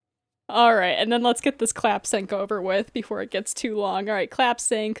All right, and then let's get this clap sync over with before it gets too long. All right, clap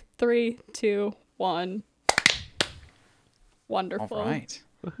sync. 3, 2, 1. Wonderful. All right.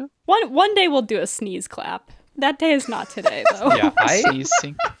 One day we'll do a sneeze clap. That day is not today, though. Yeah, Sneeze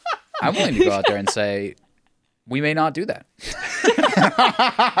sync. I'm willing to go out there and say we may not do that.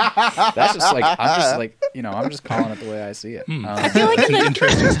 That's just like I'm just calling it the way I see it. I feel like That's an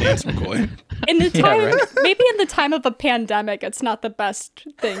interesting stance, McCoy. in the time, right? maybe in the time of a pandemic, it's not the best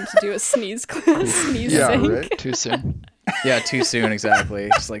thing to do a sneeze sneeze Yeah, sync. right. Too soon. Yeah, too soon, exactly.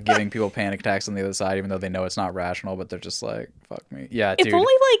 Just like giving people panic attacks on the other side, even though they know it's not rational, but they're just like, fuck me. Yeah, If dude.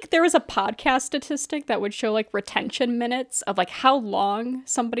 only like there was a podcast statistic that would show like retention minutes of like how long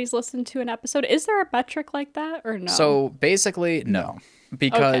somebody's listened to an episode. Is there a metric like that or no? So basically, no,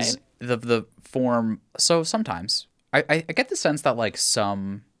 because the form. So sometimes I get the sense that like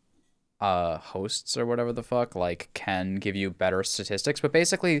some hosts or whatever the fuck like can give you better statistics, but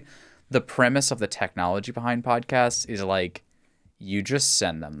basically the premise of the technology behind podcasts is like you just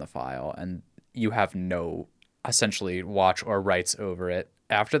send them the file and you have no essentially watch or rights over it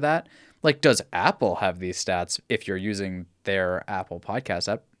after that. Like, does Apple have these stats if you're using their Apple podcast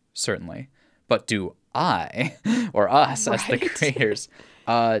app? Certainly. But do I or us as the Right. creators?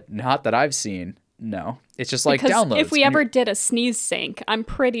 Not that I've seen. No. It's just like because downloads. if we ever did a sneeze sync, I'm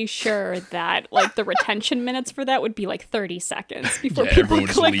pretty sure that like the retention minutes for that would be like 30 seconds before Yeah, people everyone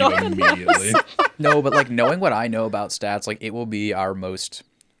just click leave on immediately. No, but like knowing what I know about stats, like it will be our most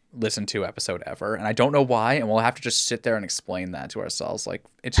listened to episode ever. And I don't know why. And we'll have to just sit there and explain that to ourselves. Like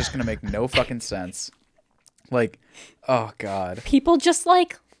it's just going to make no fucking sense. Like, oh God. People just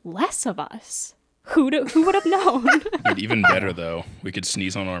like less of us. Who would have known? Dude, even better though, we could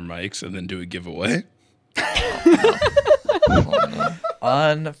sneeze on our mics and then do a giveaway.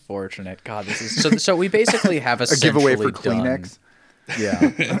 Unfortunate. God, this is so we basically have A giveaway for essentially done- Kleenex.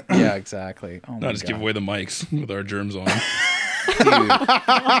 Yeah. Yeah, exactly. Oh my Not just God. give away the mics with our germs on.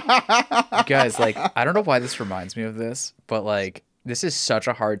 You guys, like, I don't know why this reminds me of this, but like, this is such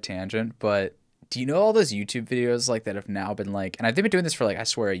a hard tangent. But do you know all those YouTube videos like that have now been like, and I've been doing this for like, I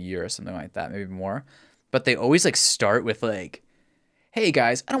swear, a year or something like that, maybe more. But they always like start with like, "Hey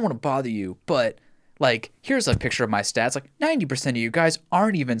guys, I don't want to bother you, but like, here's a picture of my stats. Like, 90% of you guys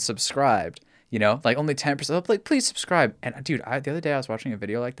aren't even subscribed. You know, like only 10%. Like, please subscribe." And dude, the other day I was watching a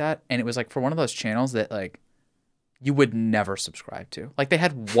video like that, and it was like for one of those channels that like you would never subscribe to. Like they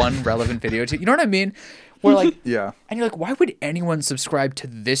had one relevant video to, you know what I mean? Where like, Yeah. and you're like, why would anyone subscribe to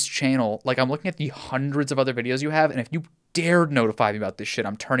this channel? Like I'm looking at the hundreds of other videos you have, and if you dared notify me about this shit,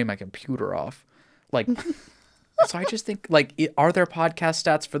 I'm turning my computer off. Like, so I just think like, are there podcast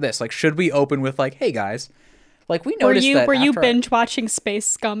stats for this? Like, should we open with like, "Hey guys, like we Were noticed you that after binge watching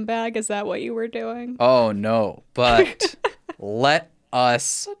Space Scumbag? Is that what you were doing? Oh no, but let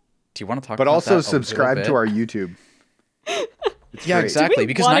us. Do you want to talk? But about also that a little subscribe bit? to our YouTube. It's Yeah, great. exactly.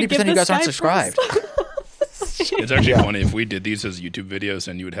 Because wanna 90% give of you this guys aren't guy subscribed. It's actually funny if we did these as YouTube videos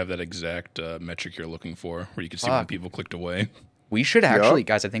and you would have that exact metric you're looking for where you could see when Fuck. people clicked away. We should actually,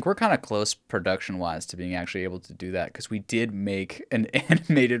 guys, I think we're kind of close production-wise to being actually able to do that because we did make an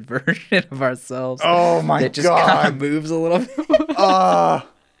animated version of ourselves. Oh my that just kind God. of moves a little bit. Uh,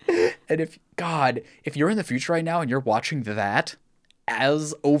 And if you're in the future right now and you're watching that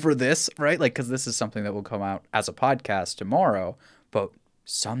as over this, right? Like, because this is something that will come out as a podcast tomorrow, but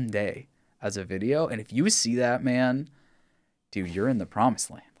someday as a video. And if you see that, man, dude, you're in the promised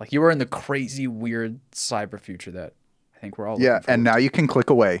land. Like, you are in the crazy, weird cyber future that I think we're all yeah, looking and forward now you can click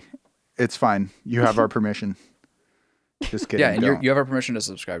away. It's fine. You have our permission. Just kidding. Yeah, and don't. you have our permission to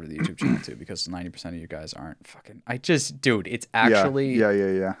subscribe to the YouTube channel too, because 90% of you guys aren't fucking. Dude, it's Yeah, actually,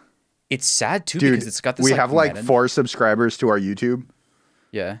 yeah. it's sad too Dude, because it's got this. we have like meta- 4 subscribers to our YouTube.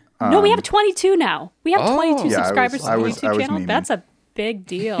 Yeah. No, we have 22 now. We have 22 Yeah, subscribers I to the was YouTube channel. memeing. That's a big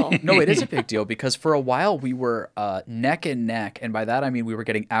deal. No, it is a big deal because for a while we were neck and neck, and by that I mean we were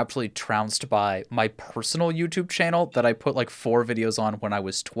getting absolutely trounced by my personal YouTube channel that I put like 4 videos on when I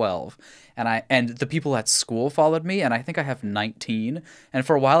was 12, and the people at school followed me, and I think I have 19, and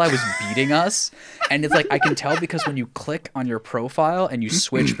for a while I was beating us, and it's like I can tell because when you click on your profile and you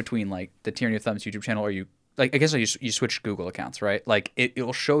switch between like the Tyranny of Thumbs YouTube channel or you. Like, I guess you switch Google accounts, right? Like,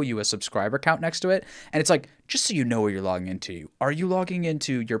 it'll show you a subscriber count next to it. And it's like, just so you know what you're logging into. Are you logging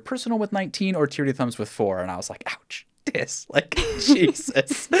into your personal with 19 or Tyranny of Thumbs with 4? And I was like, ouch, like,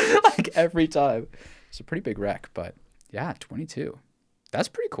 Jesus. Like, every time. It's a pretty big wreck. But, yeah, 22. That's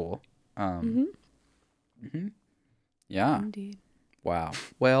pretty cool. Yeah. Indeed. Wow.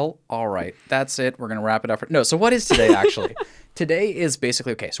 Well, all right. That's it. We're going to wrap it up. No, so what is today, actually? Today is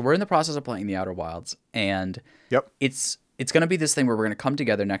basically, okay, so we're in the process of playing the Outer Wilds, and Yep. it's it's going to be this thing where we're going to come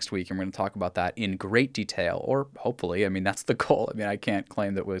together next week and we're going to talk about that in great detail, or hopefully. I mean, that's the goal. I mean, I can't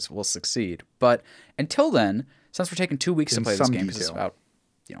claim that we'll succeed. But until then, since we're taking 2 weeks to In play this some game, because it's detail.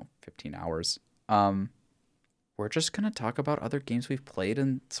 about 15 hours, we're just going to talk about other games we've played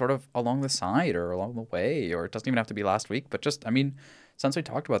and sort of along the side or along the way, or it doesn't even have to be last week, but just, I mean, since we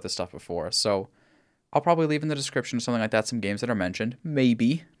talked about this stuff before. So I'll probably leave in the description something like that, some games that are mentioned.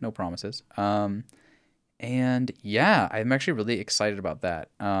 Maybe. No promises. And yeah, I'm actually really excited about that.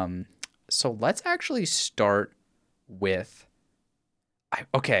 So let's actually start with...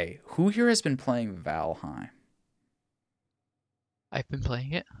 Okay, who here has been playing Valheim? I've been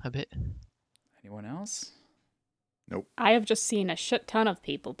playing it a bit. Anyone else? I have just seen a shit ton of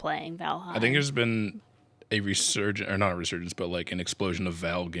people playing Valheim. I think there's been a resurgence, or not a resurgence, but like an explosion of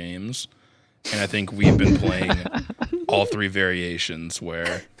Val games. And I think we've been playing all 3 variations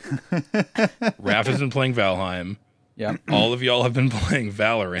where Raph has been playing Valheim. Yeah. All of y'all have been playing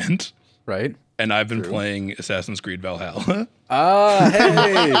Valorant. Right? And I've been playing Assassin's Creed Valhalla.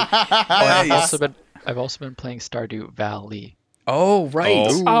 Hey! I've also been playing Stardew Valley. Oh, right.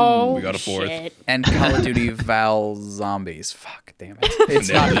 Oh, we got a 4th. shit. And Call of Duty Val Zombies. Fuck, damn it. It's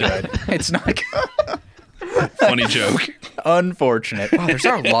not good. It's not good. Funny joke. Unfortunate. Wow, there's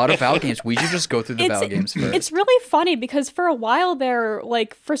a lot of Val games. We should just go through the Val games first. It's really funny because for a while there,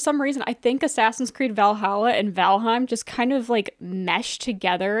 like, for some reason, I think Assassin's Creed Valhalla and Valheim just kind of, like, meshed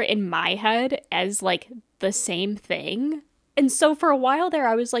together in my head as, like, the same thing. And so for a while there,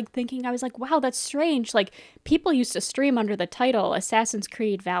 I was like, wow, that's strange. Like, people used to stream under the title Assassin's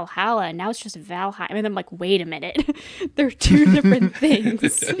Creed Valhalla, and now it's just Valheim. And I'm like, wait a minute. They're 2 different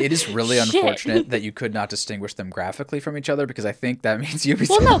things. It is really Shit. unfortunate that you could not distinguish them graphically from each other, because I think that means Ubisoft.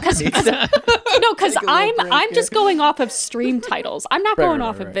 Well, no, because needs to- I'm just going off of stream titles. I'm not Right, going right,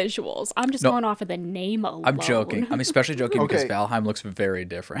 off right. of visuals. I'm just No. going off of the name alone. I'm joking. I'm especially joking because Okay. Valheim looks very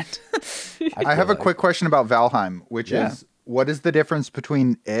different. I have a quick question about Valheim, which Yeah. is, what is the difference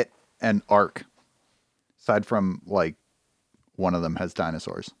between it and Ark? Aside from, like, one of them has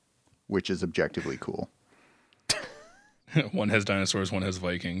dinosaurs, which is objectively cool. One has dinosaurs, one has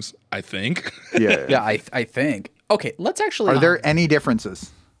Vikings, I think. Yeah. Yeah, I think. Okay, let's actually. Are there any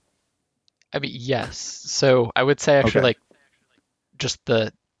differences? I mean, yes. So I would say actually, Okay. like, just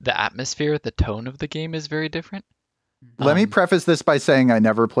the atmosphere, the tone of the game is very different. Let me preface this by saying I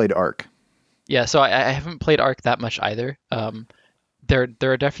never played Ark. Yeah, so I haven't played Ark that much either. There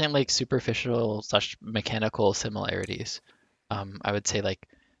are definitely like superficial / mechanical similarities. I would say like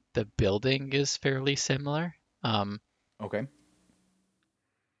the building is fairly similar. Okay.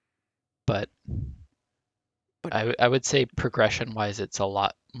 But I would say progression wise, it's a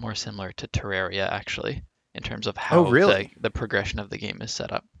lot more similar to Terraria actually, in terms of how really? the progression of the game is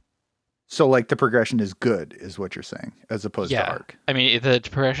set up. So, like, the progression is good, is what you're saying, as opposed to Yeah, Ark. I mean the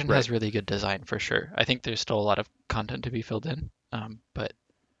progression has Right. really good design for sure. I think there's still a lot of content to be filled in, but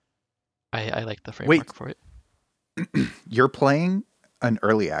I like the framework for it. You're playing an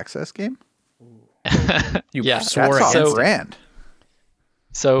early access game? You Yeah, swore That's against off brand.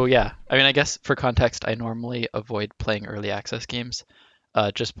 So yeah, I mean, I guess for context, I normally avoid playing early access games,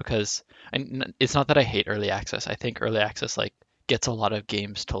 just because it's not that I hate early access. I think early access like gets a lot of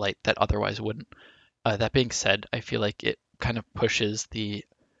games to light that otherwise wouldn't. That being said, I feel like it kind of pushes the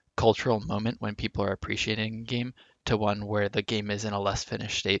cultural moment when people are appreciating a game to one where the game is in a less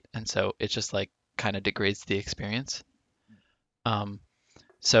finished state, and so it just like kind of degrades the experience.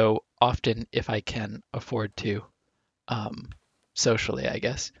 So often, if I can afford to, socially, I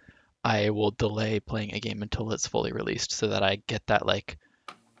guess, I will delay playing a game until it's fully released so that I get that like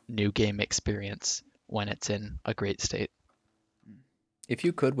new game experience when it's in a great state. If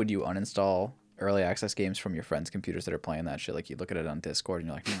you could, would you uninstall early access games from your friends' computers that are playing that shit? Like, you look at it on Discord and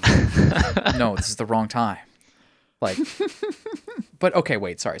you're like, no, this is the wrong time. Like, but okay,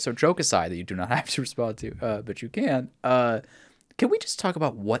 wait, sorry. So, joke aside that you do not have to respond to, but you can we just talk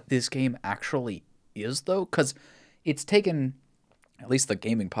about what this game actually is, though? Because it's taken, at least the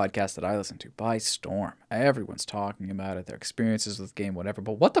gaming podcast that I listen to, by storm. Everyone's talking about it, their experiences with the game, whatever.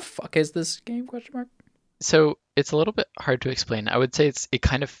 But what the fuck is this game? Question mark. So it's a little bit hard to explain. I would say it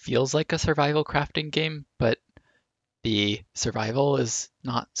kind of feels like a survival crafting game, but the survival is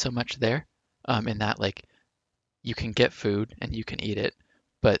not so much there. In that like you can get food and you can eat it,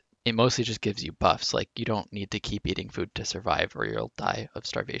 but it mostly just gives you buffs. Like you don't need to keep eating food to survive or you'll die of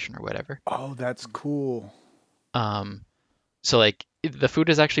starvation or whatever. Oh, that's cool. So like the food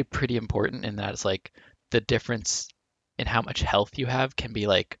is actually pretty important in that it's like the difference in how much health you have can be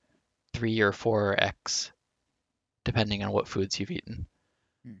like 3 or 4x depending on what foods you've eaten.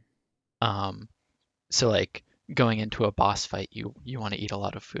 So like going into a boss fight, you want to eat a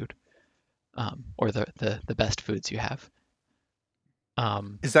lot of food, or the best foods you have.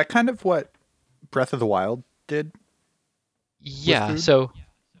 Is that kind of what Breath of the Wild did with Yeah, food? so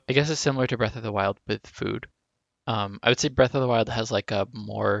I guess it's similar to Breath of the Wild with food. I would say Breath of the Wild has like a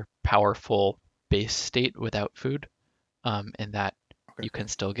more powerful base state without food, in that Okay. you can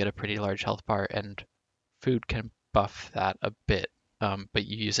still get a pretty large health bar, and food can buff that a bit, but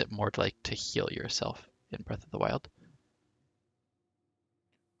you use it more to, like, to heal yourself in Breath of the Wild.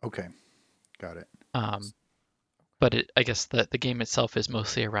 Okay, got it. Um, but I guess the game itself is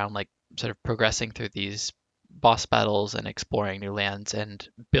mostly around like sort of progressing through these boss battles and exploring new lands and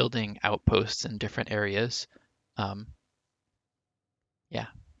building outposts in different areas. Um, yeah,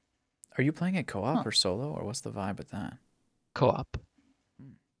 Are you playing it co-op Huh. or solo, or what's the vibe with that? co-op.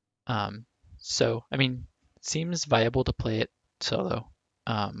 Hmm. Um, so I mean, it seems viable to play it solo,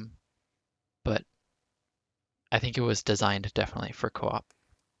 but I think it was designed definitely for co-op.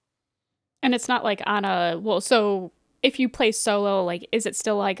 And it's not like on a well, so if you play solo, like is it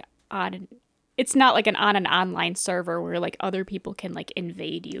still like on it's not like on an online server where like other people can like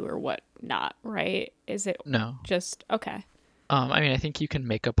invade you or whatnot, right? Is it No, just okay? I mean, I think you can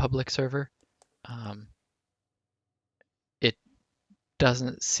make a public server. Um, it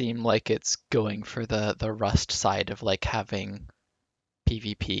doesn't seem like it's going for the Rust side of like having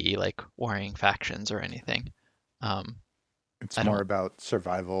PvP, like warring factions or anything. Um, It's I more don't. about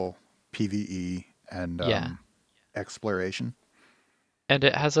survival, PvE, and Yeah, exploration. and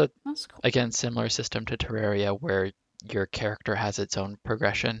it has a, That's cool. again, similar system to Terraria where your character has its own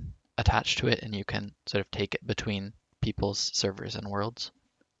progression attached to it, and you can sort of take it between people's servers and worlds.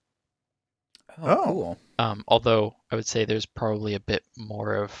 Oh, Oh, cool. Although I would say there's probably a bit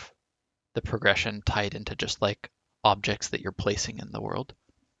more of the progression tied into just like objects that you're placing in the world.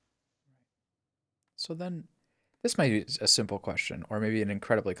 So then, this might be a simple question, or maybe an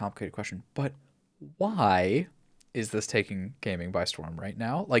incredibly complicated question, but why is this taking gaming by storm right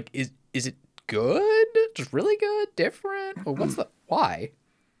now? Like, is it good? Just really good? Different? Or what's the why?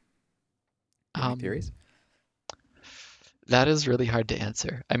 You have any Um, theories? that is really hard to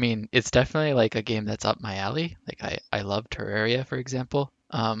answer. I mean, it's definitely like a game that's up my alley. Like I love Terraria, for example.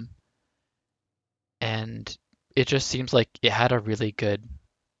 And it just seems like it had a really good,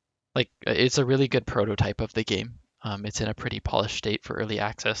 like it's a really good prototype of the game. It's in a pretty polished state for early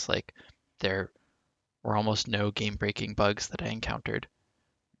access. Like there were almost no game-breaking bugs that I encountered.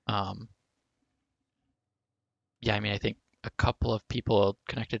 Um, yeah, I mean, I think a couple of people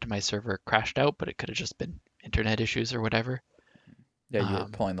connected to my server crashed out, but it could have just been internet issues or whatever. Yeah, you were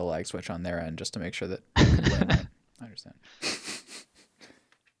Um, pulling the lag switch on their end just to make sure that you could win, right? I understand.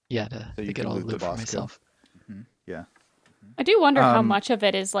 yeah, so to you get could all the loot the loot for boss kill. myself. Yeah. I do wonder how Um, much of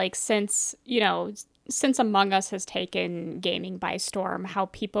it is like since Among Us has taken gaming by storm, how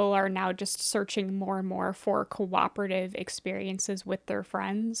people are now just searching more and more for cooperative experiences with their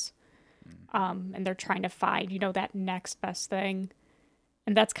friends. And they're trying to find, that next best thing.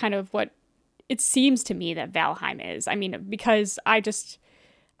 And that's kind of what it seems to me that Valheim is. I mean, because I just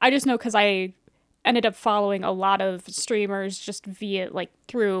know because I ended up following a lot of streamers just via like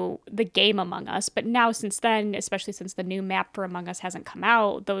through the game Among Us. But now since then, especially since the new map for Among Us hasn't come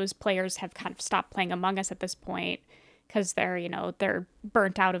out, those players have kind of stopped playing Among Us at this point because they're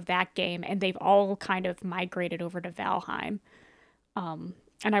burnt out of that game and they've all kind of migrated over to Valheim.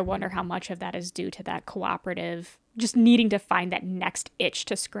 And I wonder how much of that is due to that cooperative, just needing to find that next itch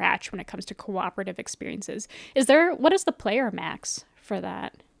to scratch when it comes to cooperative experiences. What is the player max for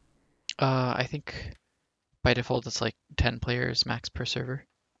that? I think by default it's like 10 players max per server.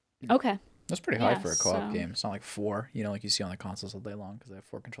 Okay. That's pretty high Yeah, for a co-op so game. It's not like four, like you see on the consoles all day long because they have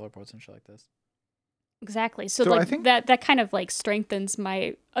 4 controller ports and shit like this. exactly. So so I like think that kind of like strengthens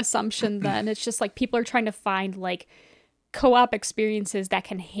my assumption then. It's just like people are trying to find like co-op experiences that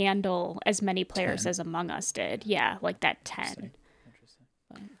can handle as many players 10. as Among Us did. Yeah, like that 10.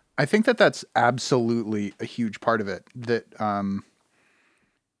 Interesting. I think that that's absolutely a huge part of it. That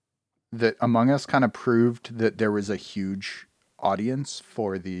Among Us kind of proved that there was a huge audience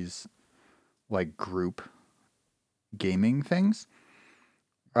for these like group gaming things.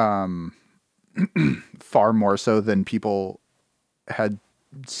 Um, far more so than people had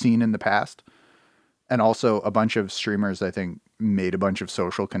seen in the past. And also a bunch of streamers, I think, made a bunch of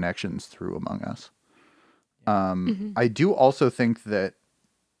social connections through Among Us. Mm-hmm. I do also think that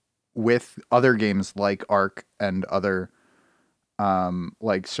with other games like Ark and other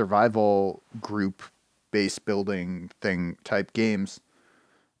like survival group base building thing type games,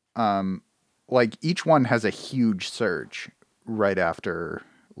 like each one has a huge surge right after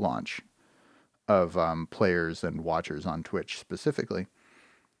launch. of players and watchers on Twitch specifically.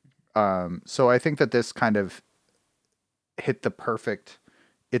 So I think that this kind of hit the perfect.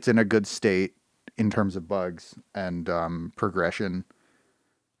 It's in a good state in terms of bugs and progression.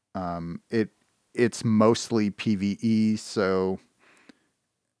 It's mostly PvE, so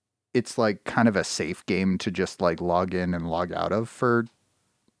it's like kind of a safe game to just like log in and log out of for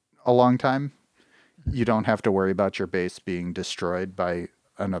a long time. You don't have to worry about your base being destroyed by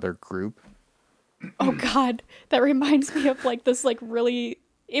another group. Oh God, that reminds me of like this like really.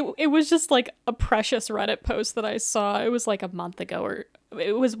 It was just like a precious Reddit post that I saw. It was like a month ago, or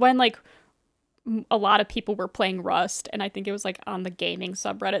it was when like a lot of people were playing Rust, and I think it was like on the gaming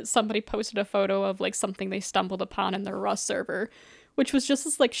subreddit. Somebody posted a photo of like something they stumbled upon in their Rust server, which was just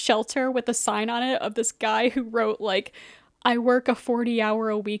this like shelter with a sign on it of this guy who wrote like, I work a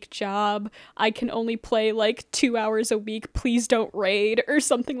 40-hour-a-week job. I can only play like 2 hours a week. Please don't raid, or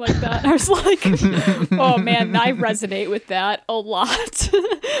something like that. And I was like, oh man, I resonate with that a lot.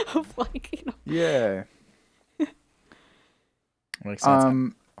 Of like, you know. Yeah. Makes sense.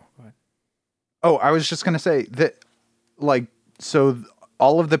 Go ahead. Oh, I was just gonna say that, like, so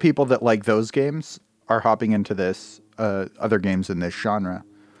all of the people that like those games are hopping into this other games in this genre.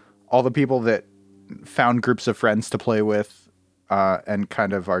 All the people that found groups of friends to play with and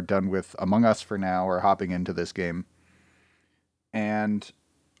kind of are done with Among Us for now are hopping into this game. And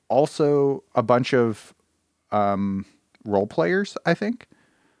also a bunch of role players, I think,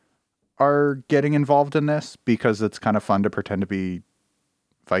 are getting involved in this because it's kind of fun to pretend to be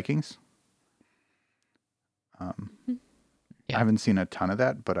Vikings. Yeah. I haven't seen a ton of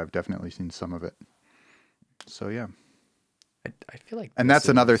that, but I've definitely seen some of it. So yeah. I feel like, And this that's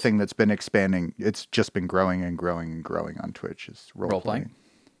another is thing that's been expanding. It's just been growing and growing and growing on Twitch is role Role-playing? playing.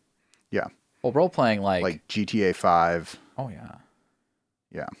 Yeah. Well, role playing Like GTA 5. oh yeah,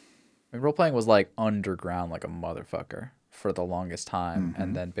 Yeah. I mean, role playing was like underground like a motherfucker for the longest time, Mhm.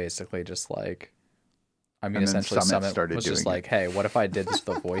 and then basically just like, I mean, And then essentially Summit Summit started was just doing like, hey, what if I did this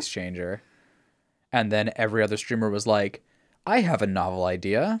with a voice changer? And then every other streamer was like, I have a novel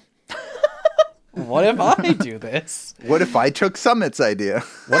idea. What if I do this? What if I took Summit's idea?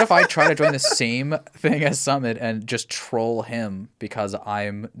 What if I try to join the same thing as Summit and just troll him because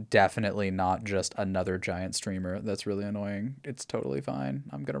I'm definitely not just another giant streamer that's really annoying. It's totally fine.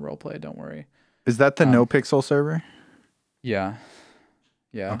 I'm going to roleplay, don't worry. Is that the No Pixel server? Yeah.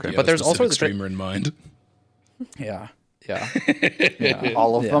 Yeah. Okay. Yeah, But there's also a streamer in mind. Yeah. Yeah. Yeah.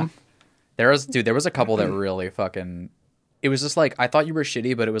 All of Yeah. them? There was a couple that really fucking, it was just like, I thought you were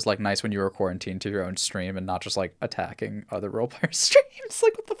shitty, but it was like nice when you were quarantined to your own stream and not just like attacking other role player streams.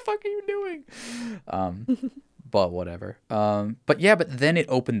 Like, what the fuck are you doing? But whatever. But then it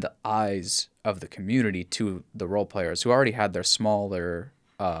opened the eyes of the community to the role players who already had their smaller,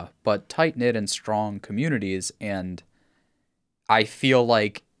 but tight knit and strong communities. And I feel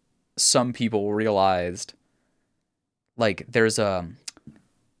like some people realized like there's a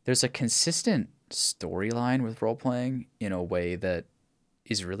consistent storyline with role playing in a way that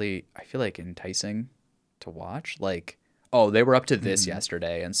is really, I feel like, enticing to watch. Like, oh, they were up to this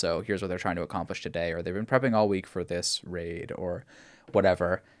yesterday, and so here's what they're trying to accomplish today, or they've been prepping all week for this raid or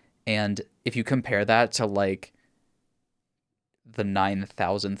whatever. And if you compare that to like the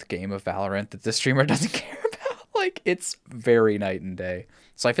 9,000th game of Valorant that the streamer doesn't care about, like, it's very night and day.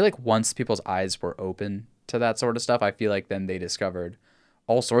 So I feel like once people's eyes were open to that sort of stuff, I feel like then they discovered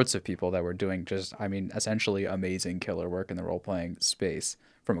all sorts of people that were doing just, I mean, essentially amazing killer work in the role-playing space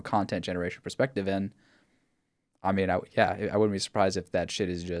from a content generation perspective. And I mean, I wouldn't be surprised if that shit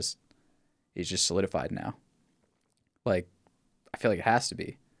is just solidified now. Like, I feel like it has to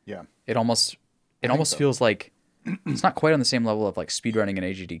be. Yeah. It almost so. feels like it's not quite on the same level of like speedrunning and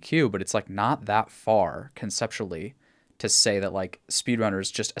AGDQ, but it's like not that far conceptually to say that like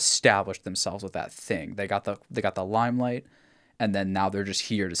speedrunners just established themselves with that thing. They got the limelight, and then now they're just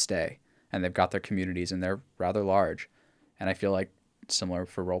here to stay, and they've got their communities, and they're rather large. And I feel like similar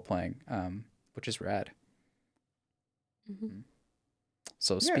for role playing, which is rad. Mm-hmm.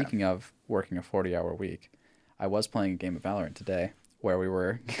 So speaking of working a 40-hour week, I was playing a game of Valorant today where we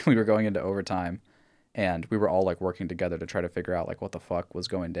were going into overtime, and we were all like working together to try to figure out like what the fuck was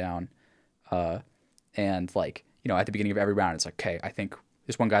going down. And like, you know, at the beginning of every round, it's like, okay, I think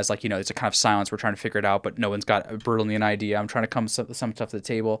this one guy's like, you know, it's a kind of silence. We're trying to figure it out, but no one's got a brilliant idea. I'm trying to come with some stuff to the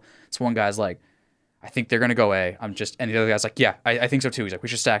table. So one guy's like, I think they're going to go A. And the other guy's like, yeah, I think so too. He's like, we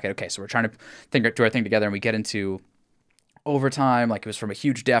should stack it. Okay. So we're trying to do our thing together, and we get into overtime. Like, it was from a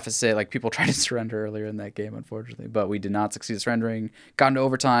huge deficit. Like, people tried to surrender earlier in that game, unfortunately, but we did not succeed surrendering. Got into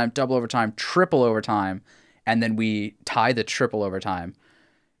overtime, double overtime, triple overtime. And then we tied the triple overtime.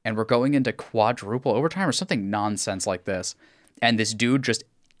 and we're going into quadruple overtime or something nonsense like this. And this dude just,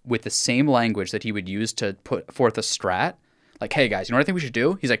 with the same language that he would use to put forth a strat, like, hey guys, you know what I think we should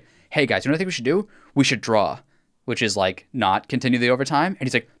do? He's like, hey guys, you know what I think we should do? We should draw, which is like not continue the overtime. And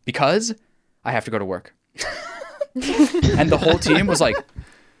he's like, because I have to go to work. And the whole team was like,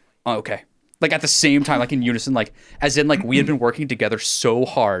 oh, okay. Like at the same time, like in unison, like as in like we had been working together so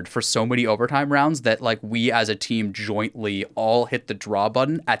hard for so many overtime rounds that like we as a team jointly all hit the draw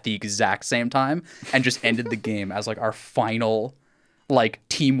button at the exact same time and just ended the game as like our final like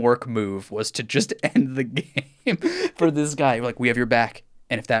teamwork move was to just end the game for this guy. Like, we have your back.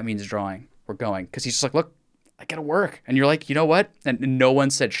 And if that means drawing, we're going. Because he's just like, look, I gotta work. And you're like, you know what? And no one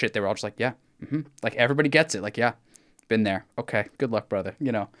said shit. They were all just like, yeah. Like everybody gets it. Like, yeah. Been there. Okay, good luck, brother.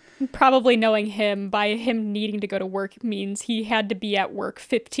 You know, probably knowing him, by him needing to go to work means he had to be at work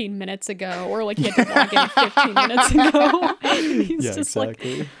 15 minutes ago, or like he had to log in 15 minutes ago. He's just like,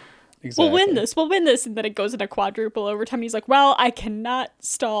 we'll win this, and then it goes into quadruple overtime. He's like, well, I cannot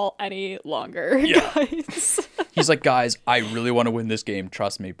stall any longer, guys. He's like, guys, I really want to win this game,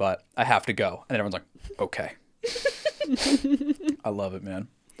 trust me, but I have to go. And everyone's like, okay. I love it, man.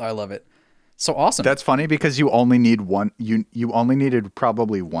 I love it. So awesome. That's funny because you only need one. You only needed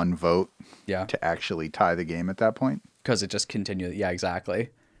probably one vote. Yeah. To actually tie the game at that point. Because it just continued. Yeah,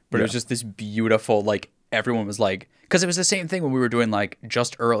 exactly. But it was just this beautiful, like everyone was like, because it was the same thing when we were doing like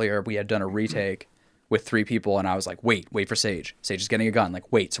just earlier. We had done a retake with 3 people, and I was like, wait for Sage. Sage is getting a gun.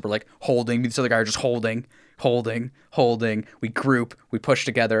 Like, wait. So we're like holding. These other guys are just holding. We group. We push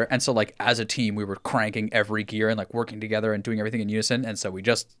together. And so like as a team, we were cranking every gear and like working together and doing everything in unison. And so we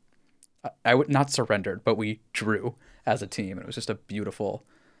just. I would not surrendered, but we drew as a team, and it was just a beautiful,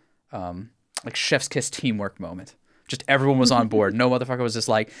 like chef's kiss teamwork moment. Just everyone was on board. No motherfucker was just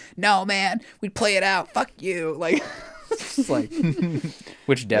like, "No, man, we'd play it out. Fuck you!" Like, it's like,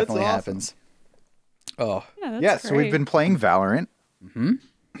 which definitely happens. Oh, yeah. So we've been playing Valorant.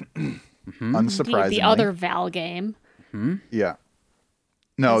 Unsurprisingly, the other Val game. Yeah.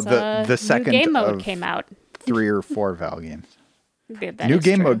 No, the second new game mode of came out. 3 or 4 Val games. That New is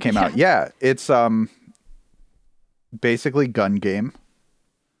game true. mode came out. Yeah, it's basically gun game.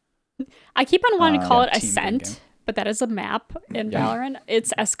 I keep on wanting to call it team Ascent, game. but that is a map in Valorant.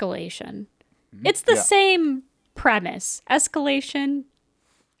 It's Escalation. It's the same premise. Escalation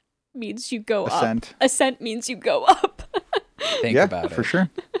means you go Ascent. up. Ascent means you go up. think about it. For sure.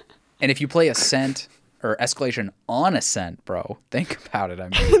 And if you play Ascent or Escalation on Ascent, bro, think about it. I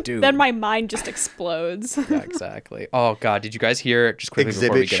mean, dude. Then my mind just explodes. Yeah, exactly. Oh God, did you guys hear? Just quickly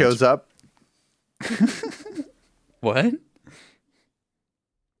before we Exhibit get shows into... up. What?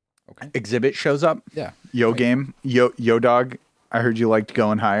 Okay. Exhibit shows up. Yeah. Yo game. Yo dog. I heard you liked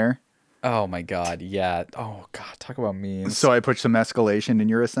going higher. Oh my God, yeah. Oh God, talk about memes. So I put some escalation in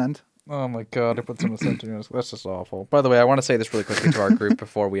your Ascent. Oh my God, I put some Ascent in. That's just awful. By the way, I want to say this really quickly to our group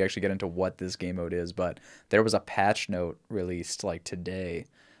before we actually get into what this game mode is, but there was a patch note released like today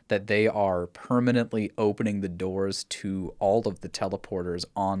that they are permanently opening the doors to all of the teleporters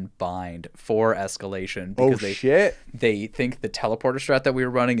on Bind for Escalation because shit. they think the teleporter strat that we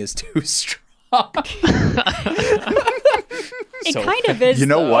were running is too strong. It kind of is. You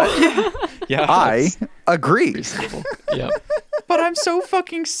know though. what? Yeah, I agree. Reasonable. Yeah. but I'm so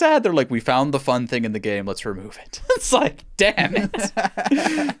fucking sad. They're like, we found the fun thing in the game. Let's remove it. It's like, damn it.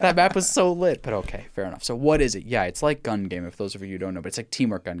 That map was so lit. But okay, fair enough. So what is it? Yeah, it's like gun game, if those of you who don't know. But it's like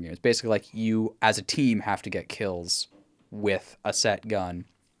teamwork gun game. It's basically like you, as a team, have to get kills with a set gun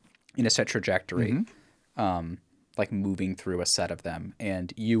in a set trajectory. Like moving through a set of them.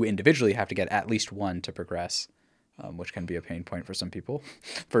 And you individually have to get at least one to progress. Which can be a pain point for some people,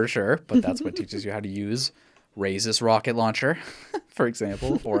 for sure. But that's what teaches you how to use Raze's rocket launcher, for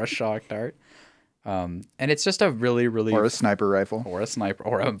example, or a shock dart. And it's just a really, really... Or a sniper rifle. Or a sniper,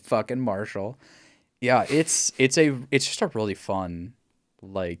 or a fucking Marshall. Yeah, it's just a really fun,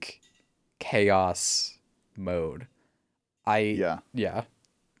 like, chaos mode. Yeah.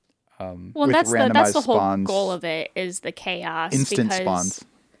 Well, With that's the randomized whole spawns. goal of it, is the chaos. Instant because, spawns.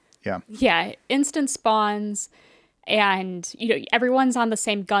 Yeah. Yeah, instant spawns, and everyone's on the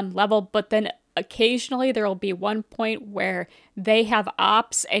same gun level, but then occasionally there will be one point where they have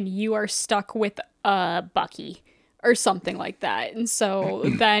ops and you are stuck with a Bucky or something like that. And so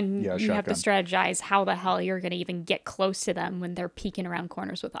then Yeah, you have to shotgun. strategize how the hell you're going to even get close to them when they're peeking around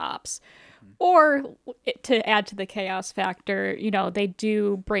corners with ops. Or to add to the chaos factor, they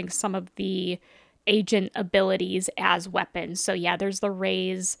do bring some of the agent abilities as weapons. So yeah, there's the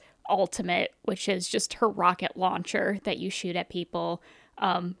Raze ultimate, which is just her rocket launcher that you shoot at people.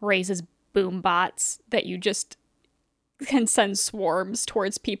 Raze's boom bots that you just can send swarms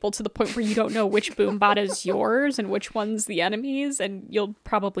towards people to the point where you don't know which boombot is yours and which one's the enemy's, and you'll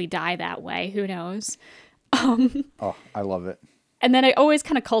probably die that way. Who knows? Oh, I love it. And then it always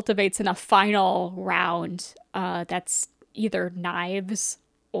kind of cultivates in a final round that's either knives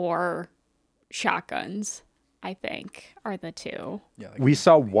or shotguns, I think, are the two. Yeah. We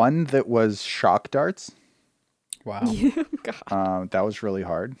saw one that was shock darts. Wow. God. That was really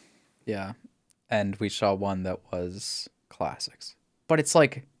hard. Yeah. And we saw one that was classics. But it's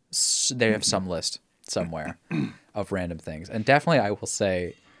like they have some list somewhere of random things. And definitely I will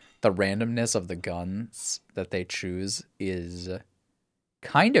say the randomness of the guns that they choose is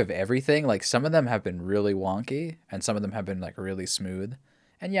kind of everything. Like some of them have been really wonky and some of them have been like really smooth.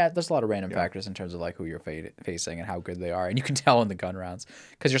 And yeah, there's a lot of random factors in terms of like who you're facing and how good they are. And you can tell in the gun rounds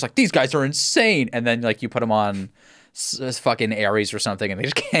because you're just like, these guys are insane. And then like you put them on fucking Ares or something and they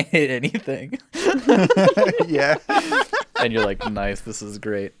just can't hit anything. Yeah. And you're like, nice, this is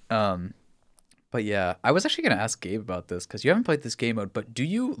great. But yeah, I was actually going to ask Gabe about this because you haven't played this game mode, but do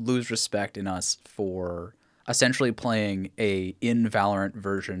you lose respect in us for essentially playing a in Valorant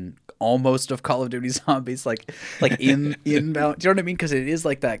version almost of Call of Duty Zombies, like in Valorant? Do you know what I mean? Because it is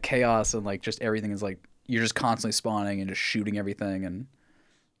like that chaos and like just everything is like you're just constantly spawning and just shooting everything. And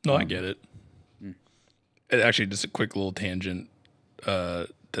No, I get it. Actually, just a quick little tangent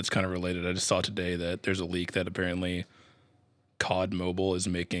that's kind of related. I just saw today that there's a leak that apparently COD Mobile is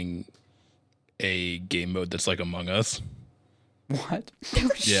making a game mode that's like Among Us. what? Oh,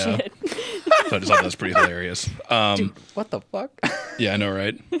 Yeah. shit. So I just thought that was pretty hilarious. Dude, what the fuck? Yeah, I know,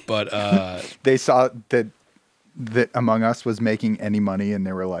 right? But They saw that Among Us was making any money, and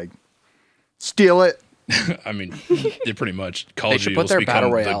they were like, "Steal it." I mean, yeah, pretty much. Call of should Duty put will their become Battle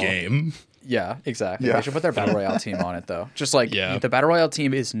the Royale. game. Yeah, exactly. Yeah. They should put their Battle Royale team on it, though. Just like Yeah. the Battle Royale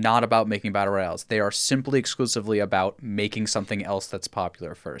team is not about making Battle Royales. They are simply exclusively about making something else that's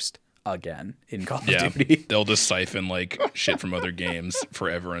popular first. Again, in Call Yeah, of Duty. they'll just siphon like shit from other games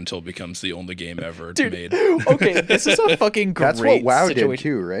forever until it becomes the only game ever Dude, made. okay, this is a fucking great That's what WoW situation. did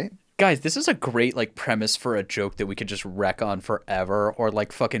too, right? Guys, this is a great like premise for a joke that we could just wreck on forever or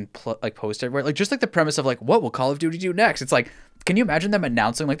like fucking like post everywhere. Like just like the premise of like what will Call of Duty do next? It's like, can you imagine them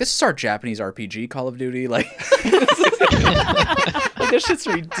announcing like this is our Japanese RPG Call of Duty? Like, like this shit's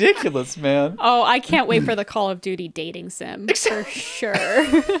ridiculous, man. Oh, I can't wait for the Call of Duty dating sim for sure.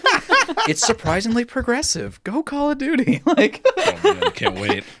 It's surprisingly progressive. Go Call of Duty. Like, Oh, man, can't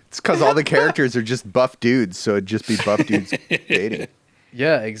wait. It's because all the characters are just buff dudes, so it'd just be buff dudes dating.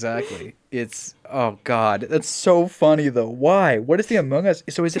 yeah, exactly. It's oh god, that's so funny though. Why? What is the Among Us?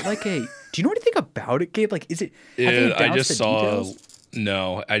 So is it like a? Do you know anything about it, Gabe? Like, is it? Have you I announced just the saw. details?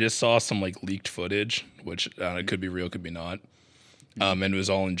 No, I just saw some like leaked footage, which it could be real, could be not. And it was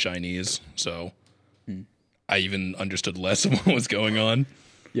all in Chinese, so I even understood less of what was going on.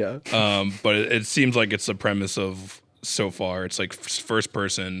 Yeah. But it seems like it's the premise of so far. It's like first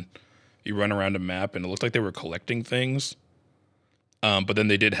person. You run around a map, and it looked like they were collecting things. But then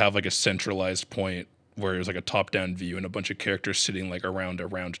they did have like a centralized point where it was like a top-down view and a bunch of characters sitting like around a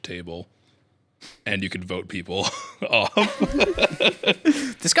round table, and you could vote people off.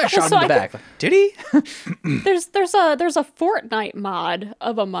 This guy shot so in the I back. Did he? There's a Fortnite mod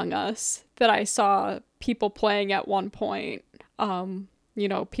of Among Us that I saw people playing at one point. You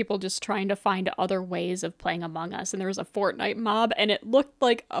know, people just trying to find other ways of playing Among Us, and there was a Fortnite mob, and it looked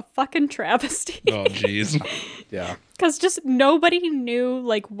like a fucking travesty. Oh, jeez. Yeah. Because just nobody knew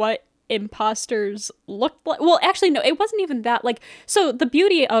like what imposters looked like. Well, actually, no, it wasn't even that. Like, so the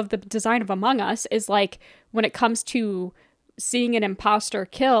beauty of the design of Among Us is like when it comes to seeing an imposter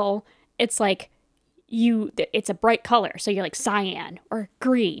kill, it's like it's a bright color, so you're like cyan or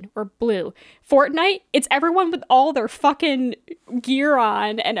green or blue. Fortnite, it's everyone with all their fucking gear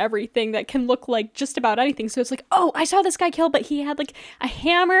on and everything that can look like just about anything. So it's like, oh, I saw this guy kill, but he had like a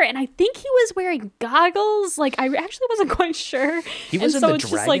hammer, and I think he was wearing goggles. Like, I actually wasn't quite sure. He was And in so the it's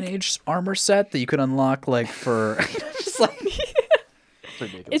just, Dragon Age armor set that you could unlock like for just like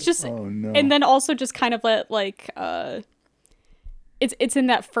It's just, Oh, no. and then also just kind of it's in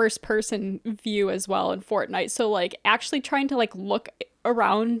that first person view as well in Fortnite. So like actually trying to like look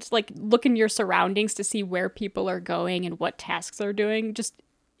around, like look in your surroundings to see where people are going and what tasks they're doing. Just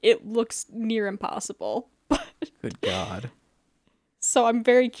it looks near impossible. good god. So I'm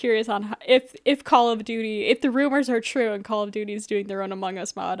very curious on how, if Call of Duty, if the rumors are true and Call of Duty is doing their own Among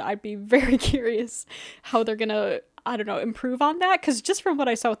Us mod, I'd be very curious how they're gonna, I don't know, improve on that. Because just from what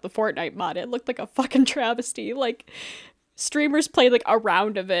I saw with the Fortnite mod, it looked like a fucking travesty. Like streamers play like a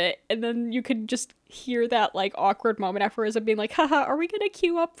round of it, and then you could just hear that like awkward moment afterwards of being like, haha, are we gonna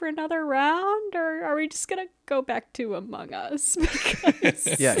queue up for another round, or are we just gonna go back to Among Us?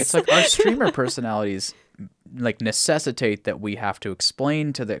 Because Yeah, it's like our streamer personalities like necessitate that we have to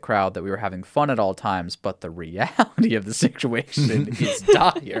explain to the crowd that we were having fun at all times, but the reality of the situation is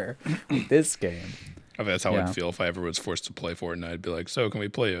dire with this game. I mean, that's how I'd feel if I ever was forced to play Fortnite. I'd be like, so can we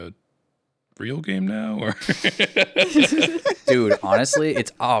play a real game now? Or Dude, honestly,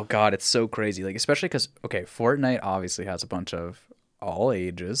 it's so crazy. Like, especially because, okay, Fortnite obviously has a bunch of all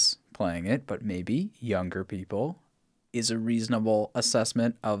ages playing it, but maybe younger people is a reasonable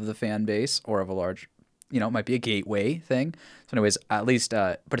assessment of the fan base, or of a large, it might be a gateway thing. So anyways, at least,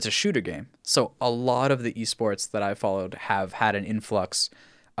 but it's a shooter game. So a lot of the esports that I followed have had an influx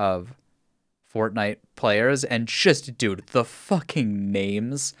of Fortnite players, and just, dude, the fucking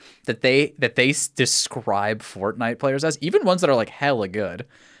names that they describe Fortnite players as, even ones that are like hella good.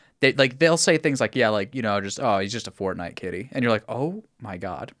 They'll say things like, yeah, like, just, oh, he's just a Fortnite kitty. And you're like, oh my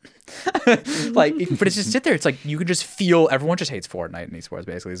God. Like, but it's just sit there. It's like, you can just feel everyone just hates Fortnite in esports,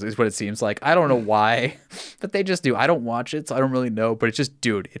 basically, is what it seems like. I don't know why, but they just do. I don't watch it, so I don't really know, but it's just,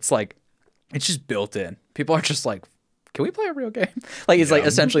 dude, it's like, it's just built in. People are just like, can we play a real game? Like, it's like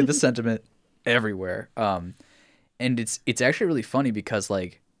essentially the sentiment everywhere. And it's actually really funny because,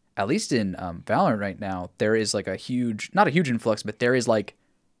 like, at least in Valorant right now, there is like not a huge influx, but there is like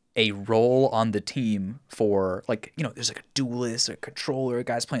a role on the team for, like, there's like a duelist, a controller,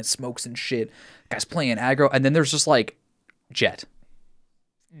 guys playing smokes and shit, guys playing aggro, and then there's just like Jett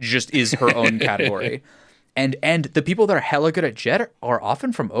just is her own category. And the people that are hella good at Jett are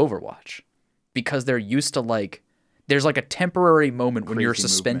often from Overwatch, because they're used to, like, there's like a temporary moment when you're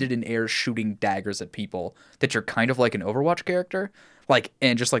suspended in air shooting daggers at people that you're kind of like an Overwatch character, like,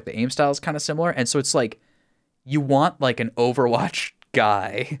 and just like the aim style is kind of similar. And so it's like, you want like an Overwatch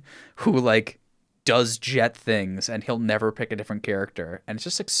guy who like does Jett things, and he'll never pick a different character. And it's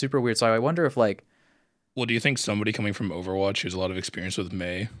just like super weird. So I wonder if, like, well, do you think somebody coming from Overwatch who's a lot of experience with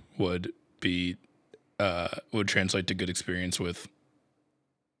Mei would translate to good experience with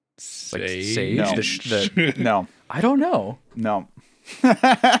Sage? No. I don't know. No.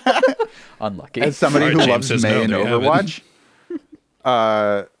 Unlucky. As somebody All who right, loves James says Mei no, and they haven't.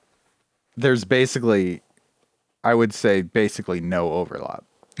 Overwatch, there's basically, I would say, basically no overlap.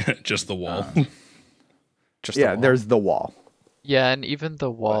 Just the wall. Just the wall. There's the wall. Yeah, and even the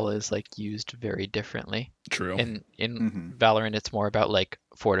wall is like used very differently. True. In Valorant, it's more about like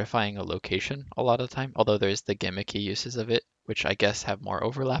fortifying a location a lot of the time, although there's the gimmicky uses of it, which I guess have more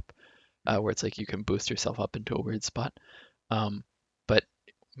overlap, where it's like you can boost yourself up into a weird spot. But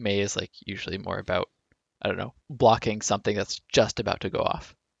Mei is like usually more about, I don't know, blocking something that's just about to go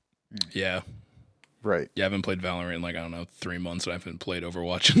off. Yeah. Right. Yeah, I haven't played Valorant in, like, I don't know, 3 months, and I haven't played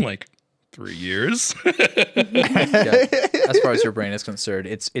Overwatch in like 3 years. Yeah, as far as your brain is concerned,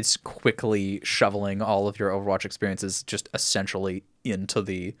 it's quickly shoveling all of your Overwatch experiences just essentially into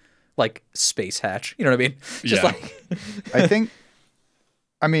the, like, space hatch. You know what I mean? Just Yeah. like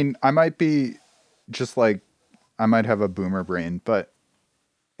I mean, I might be just like, I might have a boomer brain, but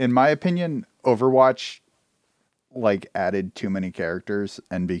in my opinion, Overwatch like added too many characters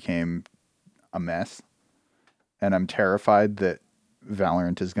and became a mess. And I'm terrified that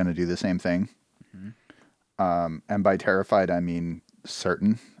Valorant is going to do the same thing. And by terrified, I mean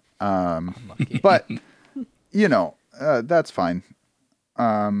certain. But, that's fine.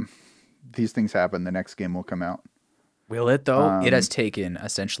 These things happen. The next game will come out. Will it, though? It has taken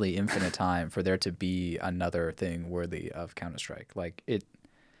essentially infinite time for there to be another thing worthy of Counter-Strike. Like, it...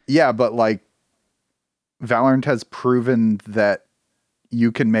 Yeah, but, like, Valorant has proven that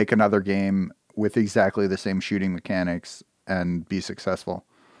you can make another game with exactly the same shooting mechanics and be successful.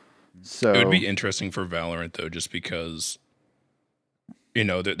 So It would be interesting for Valorant, though, just because,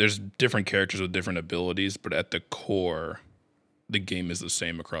 there's different characters with different abilities, but at the core, the game is the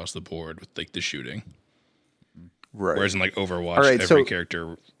same across the board with, like, the shooting. right. Whereas in, like, Overwatch, All right, every so-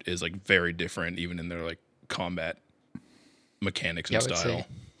 character is, like, very different, even in their, like, combat mechanics and I would style. say.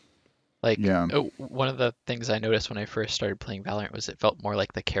 Like, Yeah. one of the things I noticed when I first started playing Valorant was it felt more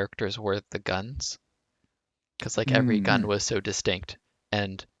like the characters were the guns. Because, like, every gun was so distinct.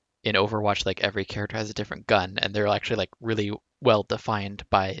 And in Overwatch, like, every character has a different gun, and they're actually, like, really well defined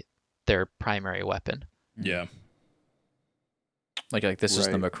by their primary weapon. Yeah. Like this is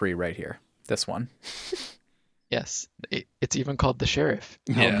the Right. McCree right here. This one. Yes, it's even called the Sheriff.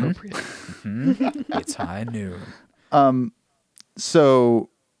 How Yeah. appropriate. It's high noon. So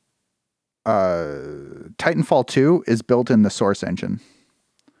Titanfall 2 is built in the Source engine.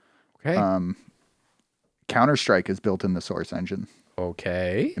 Okay. Counter-Strike is built in the Source engine.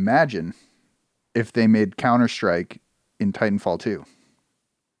 Okay. Imagine if they made Counter-Strike in Titanfall 2.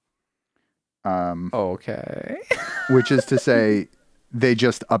 Okay. Which is to say, they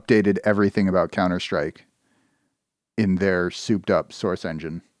just updated everything about Counter-Strike in their souped-up Source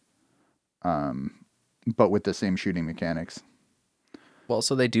engine, but with the same shooting mechanics. Well,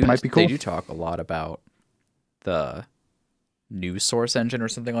 so they do. Might be cool. They do talk a lot about the new Source engine or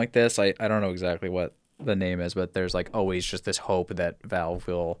something like this. I don't know exactly what the name is, but there's like always just this hope that Valve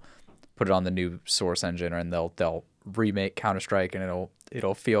will put it on the new Source engine, and they'll remake Counter-Strike, and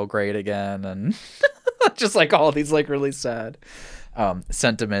it'll feel great again, and just like all these like really sad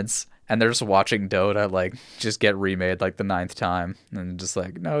sentiments. And they're just watching Dota like just get remade like the 9th time, and just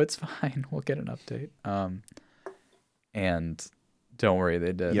like, no, it's fine, we'll get an update. And don't worry,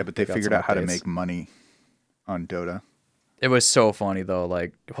 they did. Yeah, but they got figured some out how to updates. make money on Dota. It was so funny though.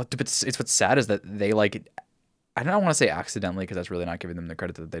 Like, it's what's sad is that they like, I don't want to say accidentally, because that's really not giving them the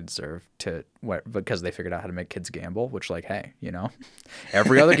credit that they deserve because they figured out how to make kids gamble. Which, like, hey,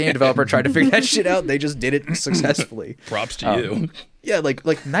 every other game developer tried to figure that shit out. They just did it successfully. Props to you. Yeah,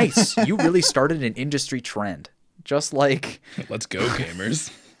 like nice. You really started an industry trend. Just like, Let's go,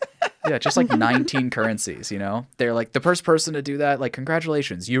 gamers. yeah, just like 19 currencies. They're like, the first person to do that. Like,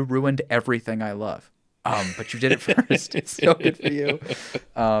 congratulations, you ruined everything I love. But you did it first. It's so good for you.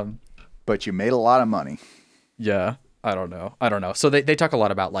 But you made a lot of money. Yeah, I don't know. So they talk a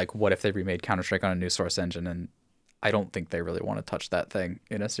lot about like, what if they remade Counter-Strike on a new Source engine, and I don't think they really want to touch that thing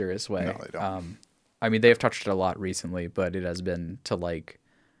in a serious way. No, they don't. I mean, they have touched it a lot recently, but it has been to like,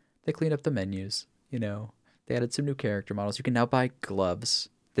 they cleaned up the menus. They added some new character models. You can now buy gloves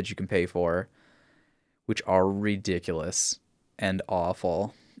that you can pay for, which are ridiculous and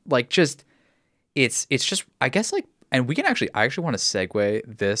awful. Like, just it's just, I guess, like. And I actually want to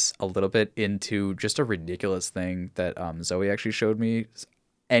segue this a little bit into just a ridiculous thing that Zoe actually showed me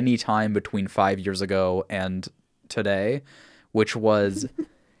any time between 5 years ago and today, which was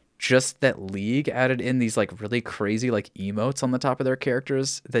just that League added in these like really crazy like emotes on the top of their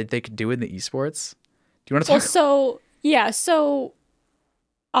characters that they could do in the esports. Do you want to talk?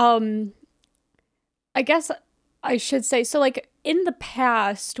 I guess I should say, so like in the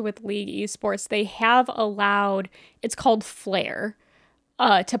past with League Esports, they have allowed, it's called Flare,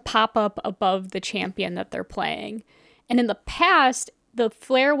 to pop up above the champion that they're playing. And in the past, the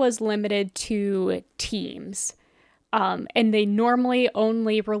Flare was limited to teams. And they normally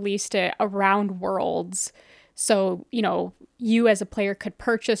only released it around Worlds. So, you as a player could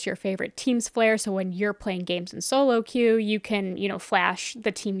purchase your favorite team's flare. So when you're playing games in solo queue, you can, flash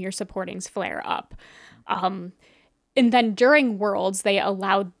the team you're supporting's flare up. And then during Worlds, they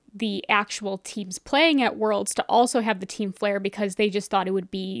allowed the actual teams playing at Worlds to also have the team flare, because they just thought it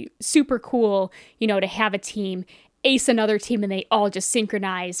would be super cool, to have a team ace another team and they all just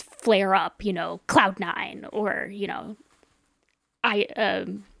synchronize, flare up, Cloud9 or,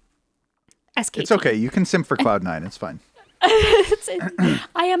 SKT. It's okay. You can sim for Cloud9. It's fine. I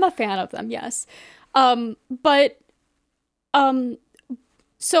am a fan of them, yes. So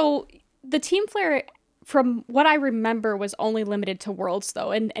the team flare, from what I remember, was only limited to Worlds,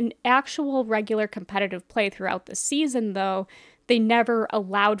 though. And actual regular competitive play throughout the season, though, they never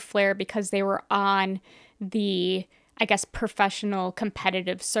allowed flare because they were on the, I guess, professional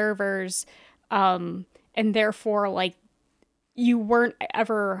competitive servers. And therefore, like, you weren't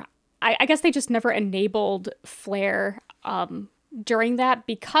ever... I guess they just never enabled flare during that,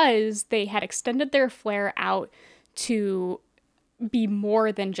 because they had extended their flare out to be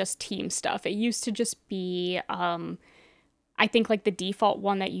more than just team stuff. It used to just be, I think like the default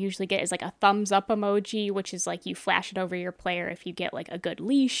one that you usually get is like a thumbs up emoji, which is like you flash it over your player if you get like a good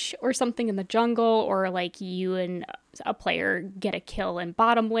leash or something in the jungle, or like you and a player get a kill in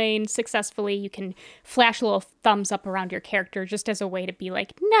bottom lane successfully. You can flash a little thumbs up around your character just as a way to be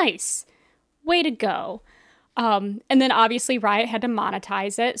like, nice, way to go. And then obviously Riot had to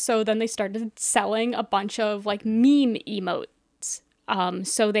monetize it. So then they started selling a bunch of like meme emotes.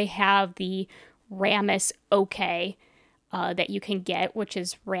 So they have the Rammus OK that you can get, which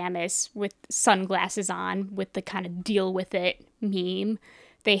is Rammus with sunglasses on with the kind of deal with it meme.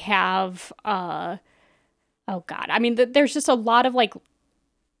 They have, oh God, I mean, there's just a lot of like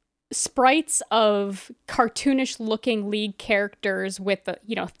sprites of cartoonish looking League characters with the,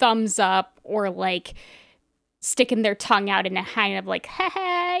 thumbs up, or like sticking their tongue out in a kind of like,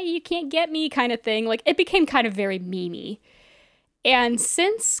 ha, you can't get me kind of thing. Like, it became kind of very memey. And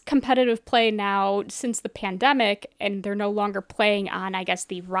since competitive play now, since the pandemic, and they're no longer playing on, I guess,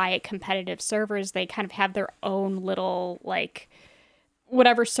 the Riot competitive servers, they kind of have their own little, like,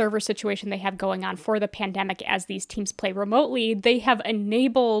 whatever server situation they have going on for the pandemic as these teams play remotely, they have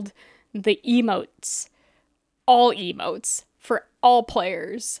enabled the emotes, all emotes for all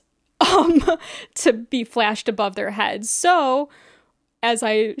players, to be flashed above their heads. So, as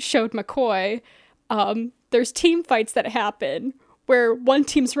I showed McCoy, there's team fights that happen where one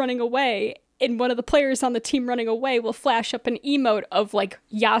team's running away and one of the players on the team running away will flash up an emote of like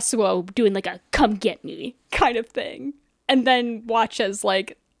Yasuo doing like a "come get me" kind of thing, and then watch as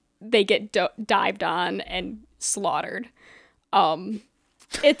like they get dived on and slaughtered.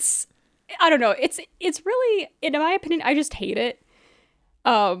 It's, I don't know, it's really, in my opinion, I just hate it.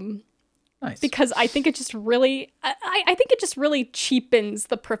 Nice. Because I think it just really, I think it just really cheapens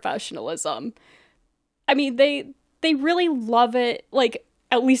the professionalism. I mean, they really love it. Like,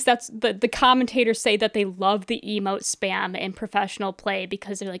 at least that's the commentators say that they love the emote spam in professional play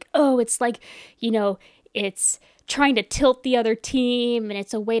because they're like, oh, it's like, you know, it's trying to tilt the other team and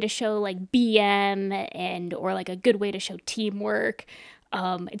it's a way to show like BM and or like a good way to show teamwork.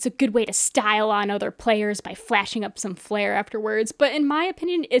 It's a good way to style on other players by flashing up some flair afterwards. But in my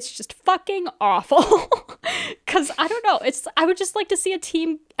opinion, it's just fucking awful. Because I don't know. I would just like to see a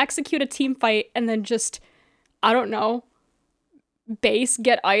team execute a team fight and then just, I don't know, base,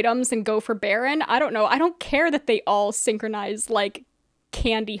 get items, and go for Baron. I don't know. I don't care that they all synchronize like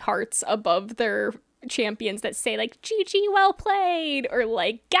candy hearts above their champions that say like GG well played or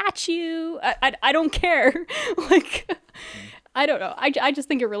like got you. I don't care. Like, I don't know. I just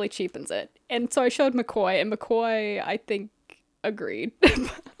think it really cheapens it. And so I showed McCoy, and McCoy, I think, agreed.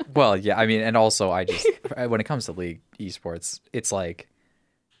 Well, yeah, I mean, and also I just, when it comes to League esports, it's like,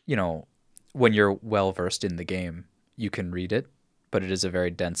 you know, when you're well versed in the game, you can read it, but it is a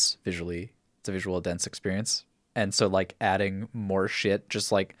very dense it's a visual dense experience. And so like adding more shit,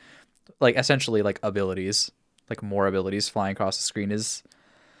 just like essentially like abilities, like more abilities flying across the screen is,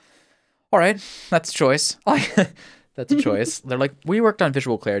 all right, that's a choice. That's a choice. They're like, we worked on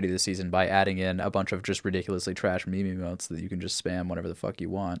visual clarity this season by adding in a bunch of just ridiculously trash meme emotes that you can just spam whatever the fuck you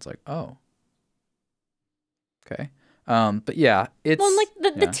want. It's like, oh, okay. But yeah, it's... Well,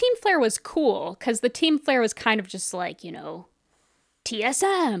 like, the Team Flare was cool, because the Team Flare was kind of just like, you know,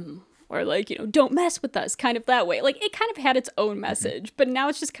 TSM, or like, you know, don't mess with us, kind of that way. Like, it kind of had its own message, but now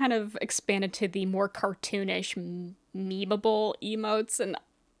it's just kind of expanded to the more cartoonish, memeable emotes, and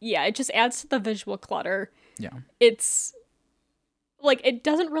yeah, it just adds to the visual clutter. Yeah. It's like, it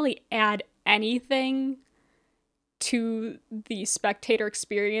doesn't really add anything to the spectator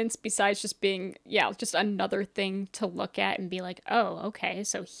experience besides just being, just another thing to look at and be like, oh, okay,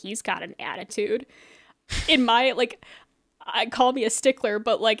 so he's got an attitude. In my, like, I call me a stickler,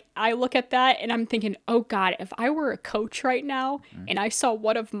 but like, I look at that and I'm thinking, oh God, if I were a coach right now and I saw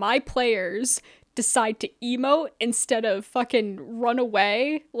one of my players decide to emote instead of fucking run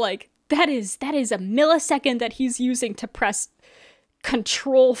away, like, that is a millisecond that he's using to press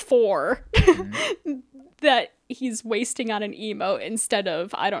Control 4 that he's wasting on an emote instead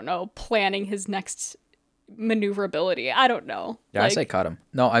of, I don't know, planning his next maneuverability. I don't know. Yeah, like, I say cut him.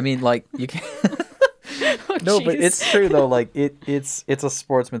 No, I mean, like, you can't... oh, No, but geez. it's true though. Like it's a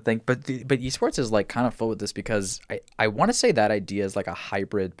sportsman thing. But esports is like kind of full with this because I want to say that idea is like a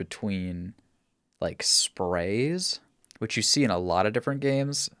hybrid between like sprays, which you see in a lot of different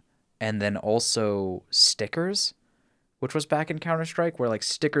games, and then also stickers, which was back in Counter-Strike, where like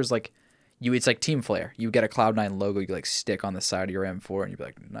stickers like it's like Team Flare. You get a Cloud9 logo, you like stick on the side of your M4, and you'd be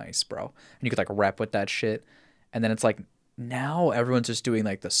like, nice, bro. And you could like rep with that shit. And then it's like now everyone's just doing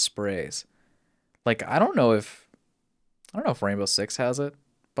like the sprays. Like, I don't know if Rainbow Six has it,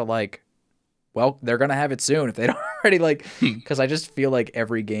 but like, well, they're going to have it soon if they don't already, like, because I just feel like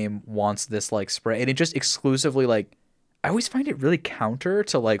every game wants this like spray, and it just exclusively, like, I always find it really counter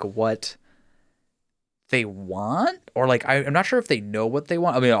to like what they want, or like, I'm not sure if they know what they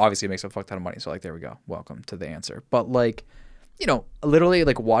want. I mean, obviously it makes a fuck ton of money. So like, there we go. Welcome to the answer. But like, you know, literally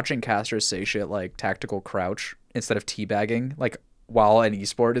like watching casters say shit like tactical crouch instead of teabagging, like, while an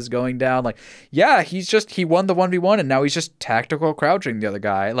esport is going down, like, yeah, he won the 1v1 and now he's just tactical crouching the other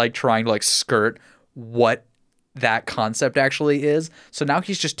guy, like trying to like skirt what that concept actually is. So now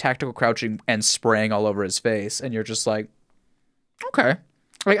he's just tactical crouching and spraying all over his face, and you're just like, okay.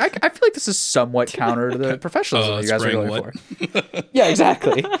 Like, I feel like this is somewhat counter to the professionalism you guys are going for. Yeah,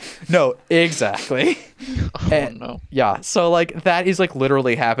 exactly. No, exactly. Oh, no. Yeah, so like that is like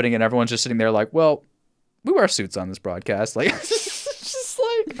literally happening, and everyone's just sitting there like, well, we wear suits on this broadcast. Like, just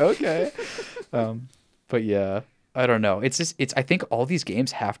like, okay. But yeah, I don't know. I think all these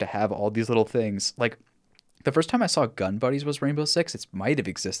games have to have all these little things. Like, The first time I saw Gun Buddies was Rainbow Six. It might have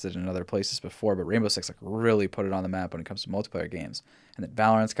existed in other places before, but Rainbow Six like really put it on the map when it comes to multiplayer games. And then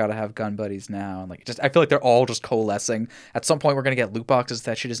Valorant's got to have Gun Buddies now, and like just I feel like they're all just coalescing. At some point, we're gonna get loot boxes.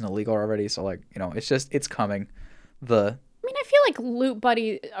 That shit isn't illegal already, so like it's coming. I mean, I feel like loot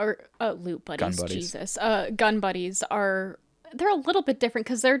buddies, Gun buddies. Jesus, gun buddies they're a little bit different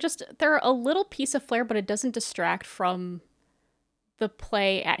because they're a little piece of flair, but it doesn't distract from the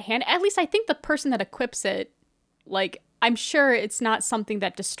play at hand. At least I think the person that equips it, like, I'm sure it's not something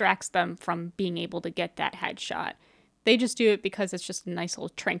that distracts them from being able to get that headshot. They just do it because it's just a nice little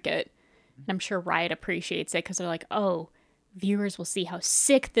trinket. And I'm sure Riot appreciates it because they're like, oh, viewers will see how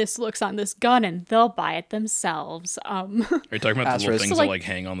sick this looks on this gun and they'll buy it themselves. Are you talking about the little Asterisk. things So, that like-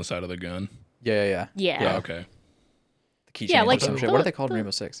 hang on the side of the gun? Yeah. Yeah. Oh, okay. The keychain. Yeah, like, What are they called in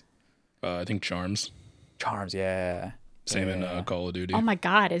Rainbow Six? I think charms. Charms. Yeah. Same in Yeah. Call of Duty. Oh my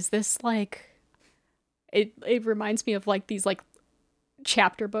god, is this like it reminds me of like these like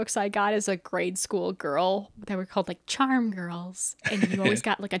chapter books I got as a grade school girl that were called like charm girls, and you always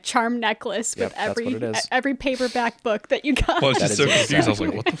got like a charm necklace with Yep, that's what it is. every paperback book that you got. Well, I was That just is so confused. I was exactly-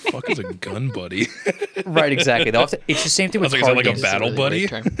 like, what the fuck is a gun buddy? Right. Exactly. It's the same thing I with was like, is that card like a games. battle buddy?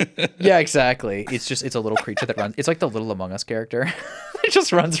 Term. Yeah, exactly. It's a little creature that runs. It's like the Little Among Us character. It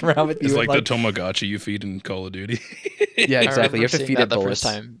just runs around with you. It's and, like the Tamagotchi you feed in Call of Duty. yeah, I exactly. You remember have to seeing feed that it the bullets.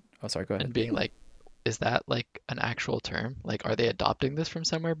 first time Oh, sorry. Go and ahead. being like, is that like an actual term? Like, are they adopting this from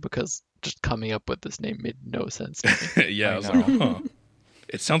somewhere? Because just coming up with this name made no sense to me. Yeah, I I was know. like, huh.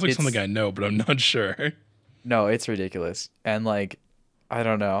 It sounds like It's- something I know, but I'm not sure. No, it's ridiculous. And like, I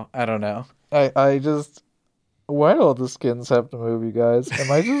don't know. I just. Why do all the skins have to move, you guys? Am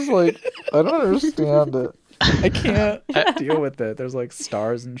I just like, I don't understand it. I can't deal with it. There's like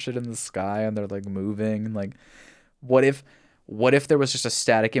stars and shit in the sky, and they're like moving. And like, what if there was just a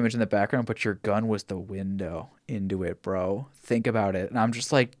static image in the background, but your gun was the window into it, bro? Think about it. And I'm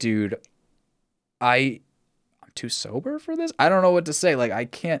just like, dude, I'm too sober for this. I don't know what to say. Like, I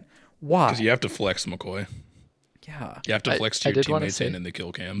can't. Why? Because you have to flex, McCoy. Yeah. You have to I- flex I to your did wanna teammates say- in the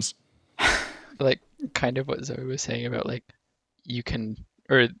kill cams. Like, kind of what Zoe was saying about like, you can,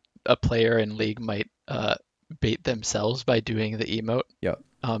 or a player in League might bait themselves by doing the emote Yep.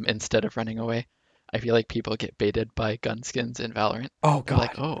 instead of running away. I feel like people get baited by gun skins in Valorant. Oh They're god.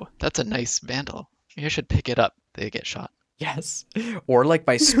 like, oh, that's a nice vandal. You should pick it up. They get shot. Yes. Or like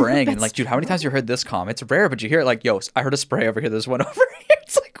by spraying and That's like, dude, how many times you heard this comm? It's rare, but you hear it like, yo, I heard a spray over here. There's one over here.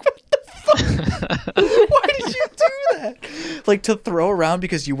 It's like, what the fuck? Why did you do that? Like to throw around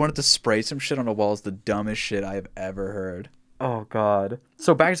because you wanted to spray some shit on a wall is the dumbest shit I've ever heard. Oh god.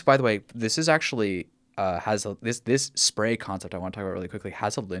 So back to, by the way, this is actually this spray concept I want to talk about really quickly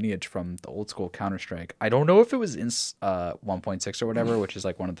has a lineage from the old school Counter-Strike. I don't know if it was in 1.6 or whatever, which is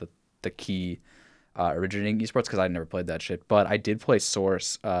like one of the key originating esports because I never played that shit, but I did play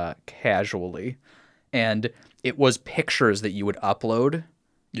Source casually, and it was pictures that you would upload,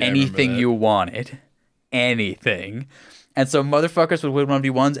 Yeah, I remember anything that. you wanted, anything. And so motherfuckers would win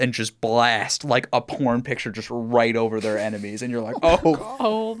 1v1s and just blast like a porn picture just right over their enemies, and you're like, oh,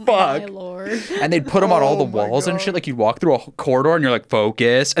 Oh my Fuck. lord. and they'd put them on all the Oh my walls and God. shit. Like you'd walk through a corridor and you're like,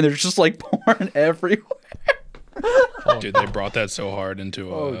 focus, and there's just like porn everywhere. Dude, they brought that so hard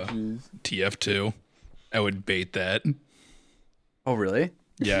into Oh jeez. TF2. I would bait that. Oh really?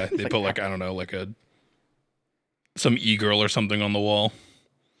 Yeah, they put like, I don't know, like some e-girl or something on the wall,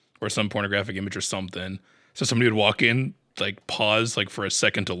 or some pornographic image or something. So somebody would walk in, like pause like for a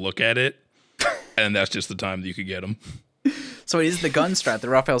second to look at it, and that's just the time that you could get them. So it is the gun strat that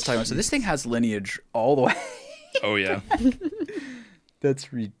Raphael's talking about. So this thing has lineage all the way. Oh yeah,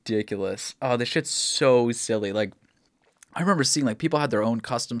 That's ridiculous. Oh, this shit's so silly. Like, I remember seeing like people had their own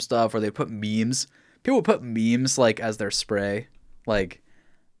custom stuff, or they put memes. People would put memes like as their spray. Like,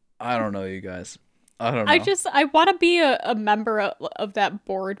 I don't know, you guys. I don't know. I want to be a member of that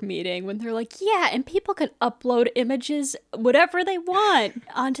board meeting when they're like, yeah, and people can upload images, whatever they want,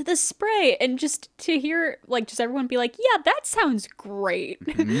 onto the spray, and just to hear like just everyone be like, yeah, that sounds great.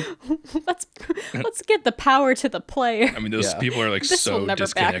 let's get the power to the player. I mean those Yeah. people are like This will so never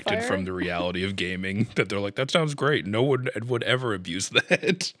disconnected backfire. from the reality of gaming that they're like, that sounds great. No one would ever abuse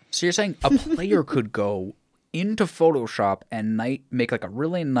that. So you're saying a player could go into Photoshop and make like a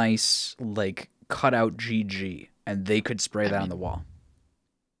really nice like cutout GG, and they could spray that on the wall.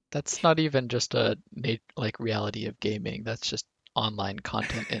 That's not even just a like reality of gaming. That's just online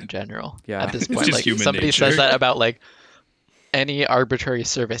content in general. Yeah. At this It's point, just like human somebody nature. says that about like any arbitrary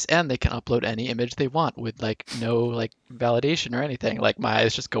service, and they can upload any image they want with like no like validation or anything. Like my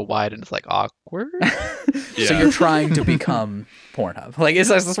eyes just go wide, and it's like awkward. So you're trying to become Pornhub. Like, is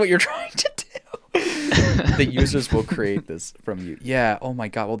this what you're trying to do? The users will create this from you. Yeah. Oh my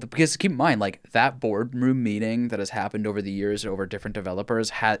God. Well, because keep in mind, like that boardroom meeting that has happened over the years over different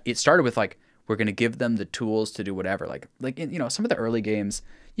developers it started with like, we're going to give them the tools to do whatever. Like in, some of the early games,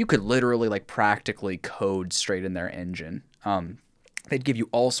 you could literally like practically code straight in their engine. They'd give you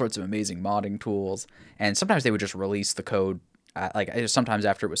all sorts of amazing modding tools, and sometimes they would just release the code sometimes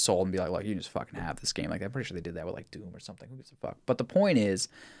after it was sold and be like, you just fucking have this game. Like I'm pretty sure they did that with like Doom or something. Who gives a fuck? But the point is,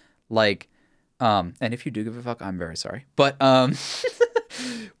 like, and if you do give a fuck, I'm very sorry. But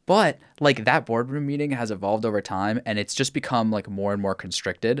but like that boardroom meeting has evolved over time, and it's just become like more and more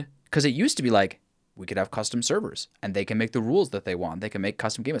constricted. Because it used to be like we could have custom servers, and they can make the rules that they want. They can make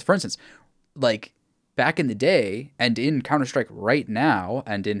custom games. For instance, like back in the day, and in Counter-Strike right now,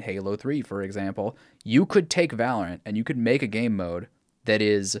 and in Halo 3, for example, you could take Valorant and you could make a game mode that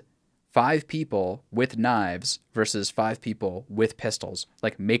is 5 people with knives versus 5 people with pistols.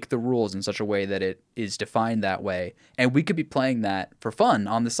 Like, make the rules in such a way that it is defined that way. And we could be playing that for fun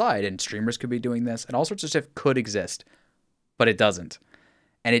on the side, and streamers could be doing this, and all sorts of stuff could exist. But it doesn't.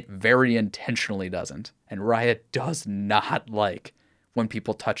 And it very intentionally doesn't. And Riot does not like when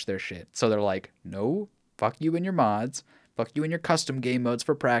people touch their shit. So they're like, no, fuck you and your mods. Fuck you and your custom game modes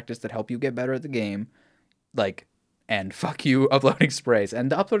for practice that help you get better at the game. Like, and fuck you uploading sprays.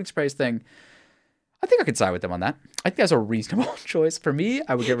 And the uploading sprays thing, I think I could side with them on that. I think that's a reasonable choice. For me,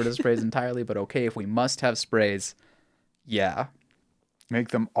 I would get rid of sprays entirely, but okay, if we must have sprays, yeah. Make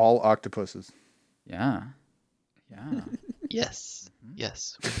them all octopuses. Yeah. Yeah. Yes.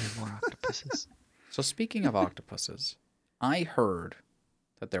 Yes. We need more octopuses. So speaking of octopuses, I heard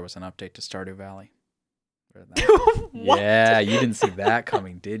that there was an update to Stardew Valley. What? Yeah, you didn't see that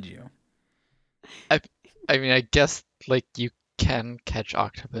coming, did you? I mean, I guess like you can catch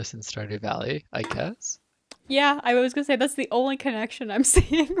octopus in Stardew Valley, I guess. Yeah, I was gonna say that's the only connection I'm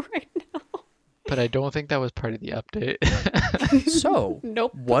seeing right now. But I don't think that was part of the update. So,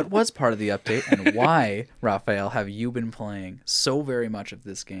 Nope. what was part of the update, and why, Raphael, have you been playing so very much of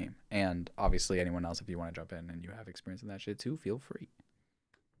this game? And obviously, anyone else, if you want to jump in and you have experience in that shit too, feel free.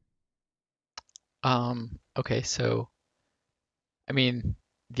 Okay, so I mean,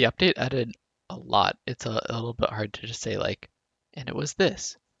 the update added a lot. It's a little bit hard to just say like, and it was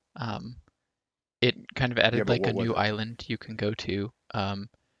this. It kind of added Yeah, but like a what was new it? island you can go to.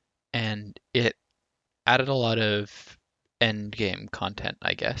 And it added a lot of end game content,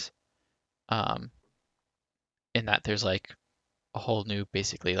 I guess. In that there's like a whole new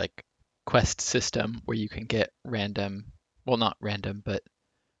basically like quest system where you can get random, well not random, but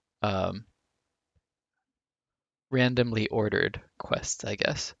randomly ordered quests, I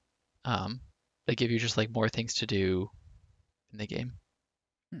guess. They give you just like more things to do in the game.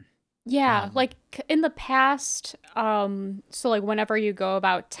 Yeah, Um, like in the past, so like whenever you go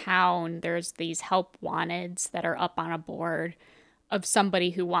about town, there's these help wanteds that are up on a board of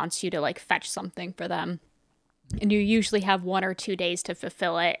somebody who wants you to like fetch something for them. And you usually have 1 or 2 days to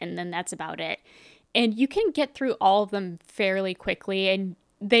fulfill it, and then that's about it. And you can get through all of them fairly quickly, and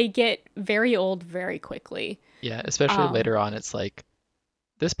they get very old very quickly. yeah, especially Um, later on, it's like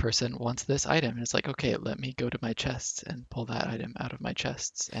this person wants this item, and it's like, okay, let me go to my chests and pull that item out of my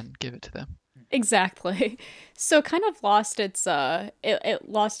chests and give it to them. Exactly. So it kind of lost its it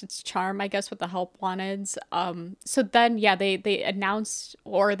lost its charm, I guess, with the help wanteds. So then yeah, they announced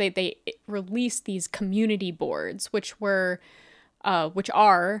or they released these community boards, which are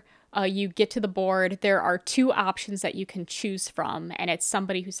you get to the board, there are 2 options that you can choose from, and it's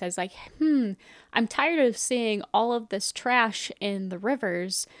somebody who says like, I'm tired of seeing all of this trash in the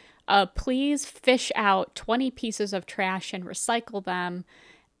rivers. Please fish out 20 pieces of trash and recycle them.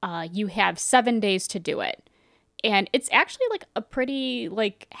 You have 7 days to do it. And it's actually like a pretty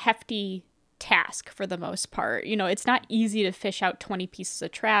like hefty task for the most part. You know, it's not easy to fish out 20 pieces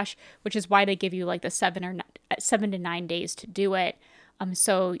of trash, which is why they give you like the 7 to 9 days to do it.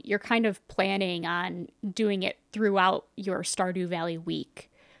 So you're kind of planning on doing it throughout your Stardew Valley week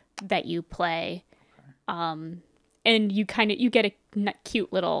that you play. And you get a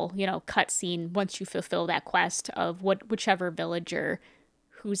cute little, cutscene once you fulfill that quest of whichever villager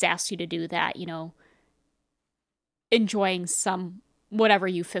who's asked you to do that, enjoying some whatever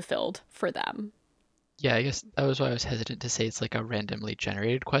you fulfilled for them. Yeah, I guess that was why I was hesitant to say it's like a randomly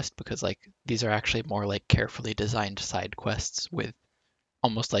generated quest because like these are actually more like carefully designed side quests with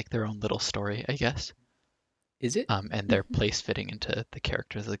almost like their own little story, I guess. Is it And they're place fitting into the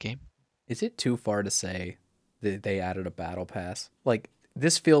characters of the game. is it too far to say that they added a battle pass? Like,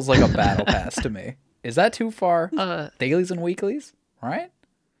 this feels like a battle pass to me. Is that too far? Dailies and weeklies, right?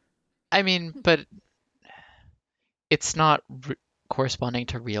 I mean, but it's not corresponding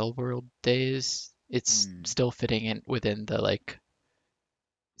to real world days It's still fitting in within the like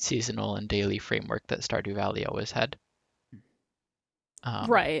seasonal and daily framework that Stardew Valley always had.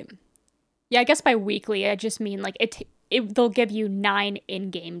 Right. Yeah, I guess by weekly, I just mean like they'll give you 9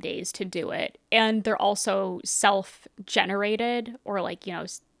 in-game days to do it. And they're also self-generated or like,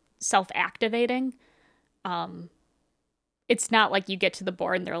 self-activating. It's not like you get to the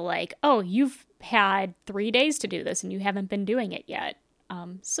board and they're like, "Oh, you've had 3 days to do this and you haven't been doing it yet."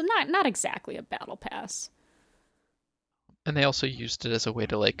 So not exactly a battle pass. And they also used it as a way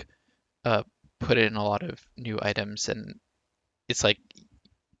to like put in a lot of new items, and it's like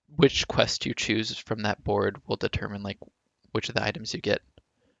which quest you choose from that board will determine like which of the items you get.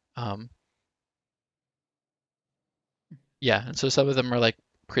 Yeah, and so some of them are like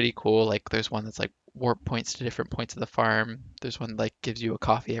pretty cool. Like there's one that's like warp points to different points of the farm. There's one like gives you a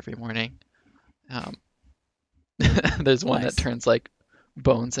coffee every morning. There's one Nice. that turns like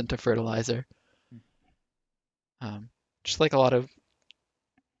bones into fertilizer. Just like a lot of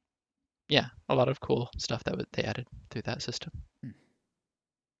cool stuff that they added through that system.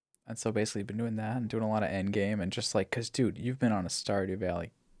 And so basically been doing that and doing a lot of end game and just like, cause dude, you've been on a Stardew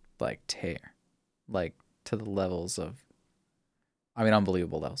Valley like tear, like to the levels of, I mean,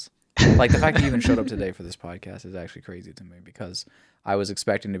 unbelievable levels. Like the fact that you even showed up today for this podcast is actually crazy to me because I was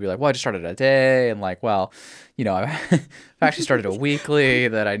expecting to be like, well, I just started a day and like, well, I've actually started a weekly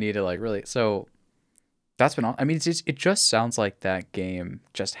that I need to like really. So that's been, I mean, it just sounds like that game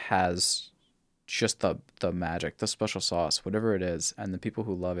just has just the magic, the special sauce, whatever it is, and the people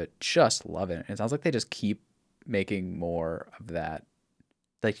who love it just love it. It sounds like they just keep making more of that.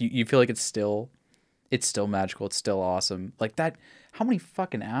 Like you feel like it's still magical, it's still awesome. Like that, how many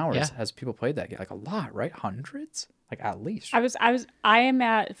fucking hours has people played that game? Like a lot, right? Hundreds? Like at least. I am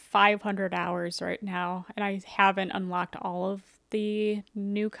at 500 hours right now, and I haven't unlocked all of the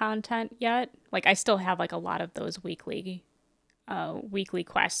new content yet. Like I still have like a lot of those weekly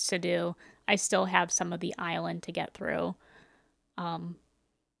quests to do. I still have some of the island to get through.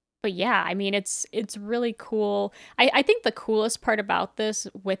 But yeah, I mean it's really cool. I think the coolest part about this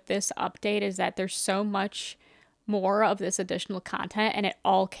with this update is that there's so much more of this additional content and it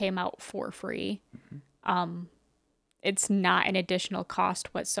all came out for free. It's not an additional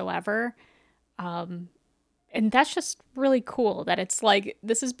cost whatsoever. And that's just really cool that it's like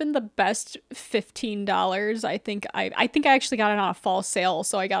this has been the best $15. I think I actually got it on a fall sale,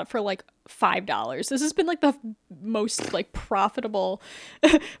 so I got it for like $5. This has been like the most like profitable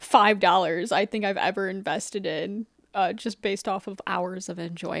 $5 I think I've ever invested in, just based off of hours of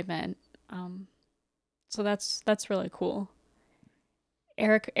enjoyment. So that's really cool.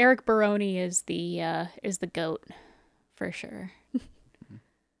 Eric Baroni is the GOAT for sure.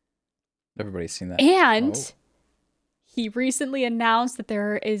 Everybody's seen that. And he recently announced that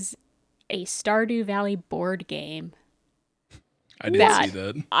there is a Stardew Valley board game. I didn't see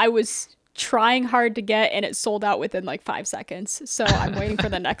that. I was trying hard to get, and it sold out within like 5 seconds. So I'm waiting for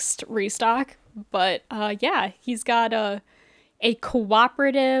the next restock. But yeah, he's got a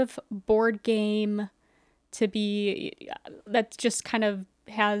cooperative board game that just kind of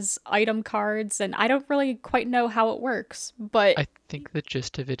has item cards, and I don't really quite know how it works, but I think the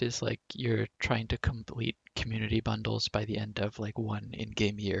gist of it is like you're trying to complete community bundles by the end of like one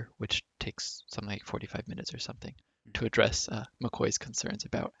in-game year, which takes something like 45 minutes or something to address McCoy's concerns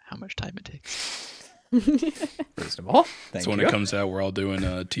about how much time it takes. Reasonable. Thank So when you. it comes out, we're all doing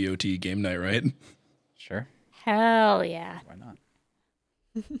a TOT game night, right? Sure. hell yeah. Why not?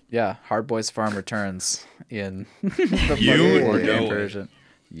 Yeah, Hard Boys Farm returns in the You fucking board know game it. version.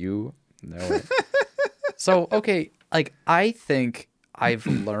 You know it. So, okay, like I think I've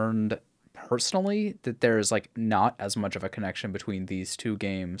learned personally that there's like not as much of a connection between these two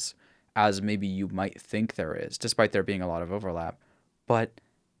games as maybe you might think there is, despite there being a lot of overlap. But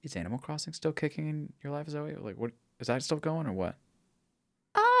is Animal Crossing still kicking in your life, Zoe? Like, what is that still going or what?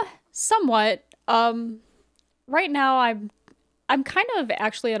 Somewhat. Right now I'm kind of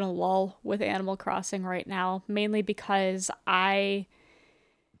actually in a lull with Animal Crossing right now, mainly because at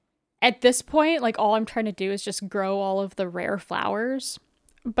this point, like all I'm trying to do is just grow all of the rare flowers.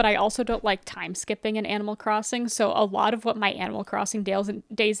 But I also don't like time skipping in Animal Crossing, so a lot of what my Animal Crossing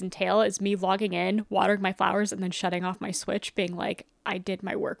days entail is me logging in, watering my flowers, and then shutting off my Switch, being like, I did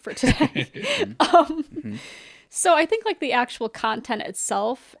my work for today. So I think like the actual content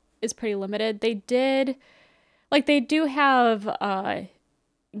itself is pretty limited. They do have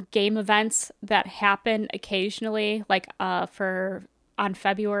game events that happen occasionally. Like on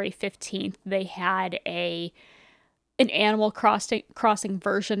February 15th, they had an Animal Crossing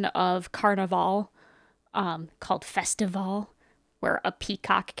version of Carnival called Festival. where a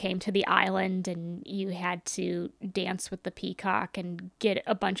peacock came to the island and you had to dance with the peacock and get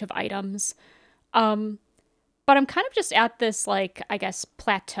a bunch of items. But I'm kind of just at this, like, I guess,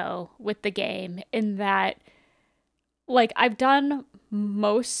 plateau with the game in that, like, I've done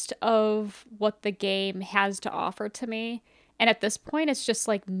most of what the game has to offer to me. And at this point, it's just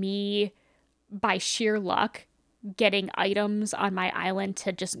like me, by sheer luck, getting items on my island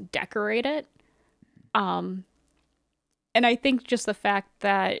to just decorate it. And I think just the fact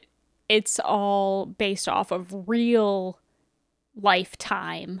that it's all based off of real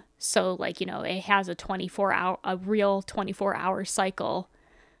lifetime. So, like, you know, it has a real 24-hour cycle.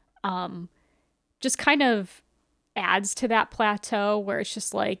 Just kind of adds to that plateau where it's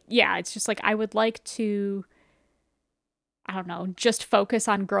just like, yeah, it's just like I would like to, I don't know, just focus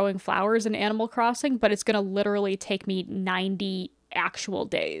on growing flowers in Animal Crossing, but it's going to literally take me 90 actual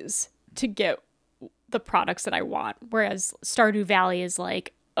days to get the products that I want. Whereas Stardew Valley is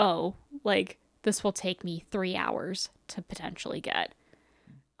like, oh, like this will take me 3 hours to potentially get,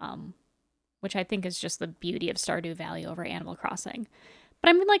 which I think is just the beauty of Stardew Valley over Animal Crossing. But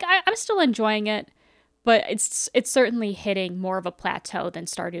I mean, like, I'm still enjoying it, but it's certainly hitting more of a plateau than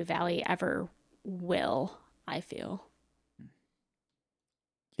Stardew Valley ever will, I feel.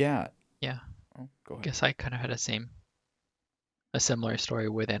 Yeah. Yeah. Oh, go I ahead. guess I kind of had a similar story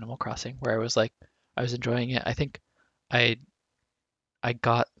with Animal Crossing where I was like, I was enjoying it. I think I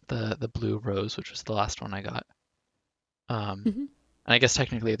got the blue rose, which was the last one I got. Mhm. And I guess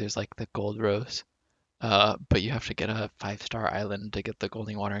technically there's like the gold rose, but you have to get a 5-star island to get the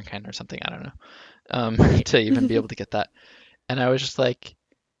golden watering can or something. I don't know, Right. to even be able to get that. And I was just like,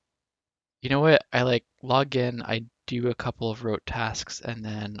 you know what? I like log in, I do a couple of rote tasks, and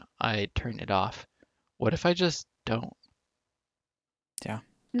then I turn it off. What if I just don't? Yeah.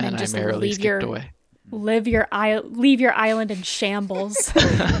 And then And I just merrily leave skipped your away. leave your island in shambles.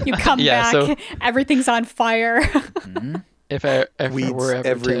 You come Yeah, back, so everything's on fire. Mhm. if I Weeds were ever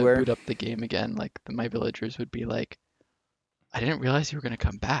everywhere. to boot up the game again, like my villagers would be like, I didn't realize you were gonna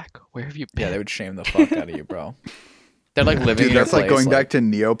come back. Where have you been? Yeah, they would shame the fuck out of you, bro. They're like living Dude, in your that's like place, going back to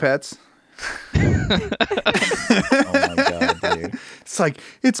Neopets. oh my god, dude. It's like,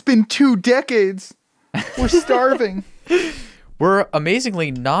 it's been 2 decades. We're starving. We're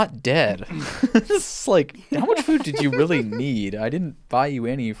amazingly not dead. It's like, how much food did you really need? I didn't buy you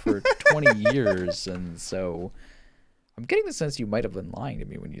any for 20 years, and so I'm getting the sense you might have been lying to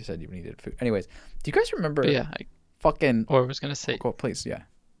me when you said you needed food. Anyways, do you guys remember But yeah, fucking... or I was gonna say, Go, please, yeah.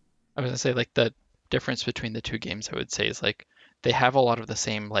 I was gonna say like the difference between the two games I would say is like they have a lot of the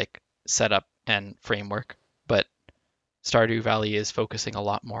same like setup and framework, but Stardew Valley is focusing a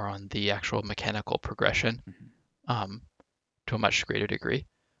lot more on the actual mechanical progression, to a much greater degree.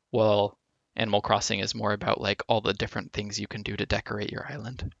 While Animal Crossing is more about like all the different things you can do to decorate your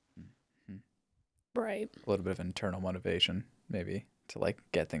island. Right. A little bit of internal motivation, maybe, to like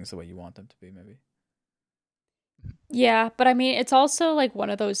get things the way you want them to be, maybe. Yeah, but I mean, it's also like one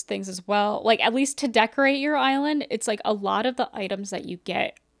of those things as well. Like, at least to decorate your island, it's like a lot of the items that you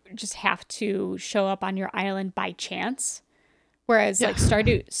get just have to show up on your island by chance. Whereas, Yeah. like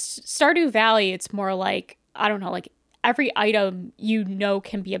Stardew Valley, it's more like, I don't know, like every item you know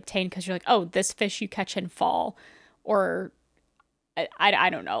can be obtained because you're like, oh, this fish you catch in fall, or I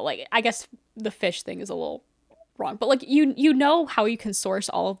don't know. Like, I guess the fish thing is a little wrong, but like you know how you can source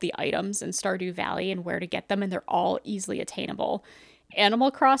all of the items in Stardew Valley and where to get them, and they're all easily attainable.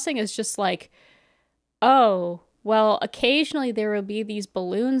 Animal Crossing is just like, oh, well, occasionally there will be these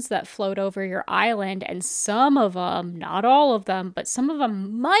balloons that float over your island, and some of them, not all of them, but some of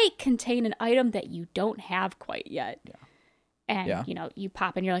them might contain an item that you don't have quite yet. Yeah. And, Yeah. you know, you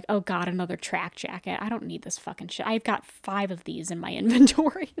pop and you're like, oh God, another track jacket. I don't need this fucking shit. I've got 5 of these in my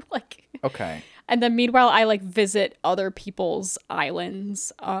inventory. Like, Okay. and then meanwhile, I like visit other people's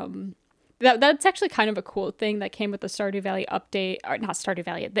islands. That's actually kind of a cool thing that came with the Stardew Valley update, or not Stardew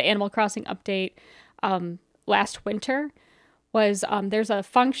Valley, the Animal Crossing update last winter. Was there's a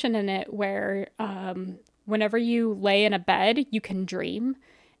function in it where whenever you lay in a bed, you can dream.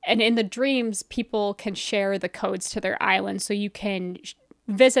 And in the dreams, people can share the codes to their island, so you can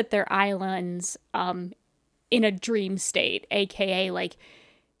visit their islands in a dream state, aka like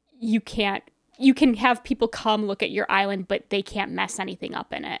you can have people come look at your island, but they can't mess anything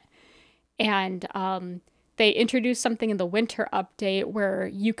up in it. And they introduced something in the winter update where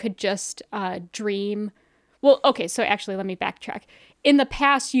you could just dream. Well, okay, so actually, let me backtrack. In the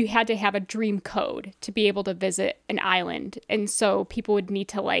past, you had to have a dream code to be able to visit an island. And so people would need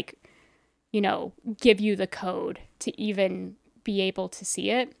to, like, you know, give you the code to even be able to see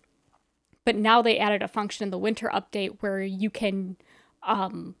it. But now they added a function in the winter update where you can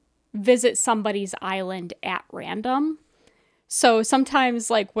visit somebody's island at random. So sometimes,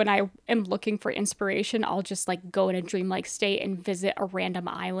 like, when I am looking for inspiration, I'll just, like, go in a dreamlike state and visit a random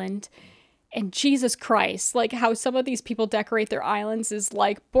island. And Jesus Christ, like, how some of these people decorate their islands is,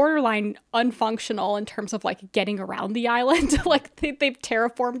 like, borderline unfunctional in terms of, like, getting around the island. Like, they've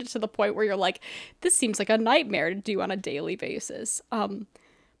terraformed it to the point where you're like, this seems like a nightmare to do on a daily basis.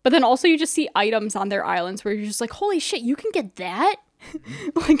 But then also you just see items on their islands where you're just like, holy shit, you can get that?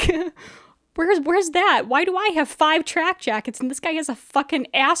 Like, where's that? Why do I have 5 track jackets and this guy has a fucking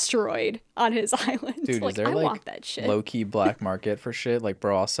asteroid on his island? Dude, like, is there I like want that shit. low-key black market for shit? Like,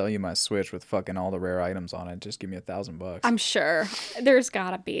 bro, I'll sell you my Switch with fucking all the rare items on it. Just give me $1,000. I'm sure there's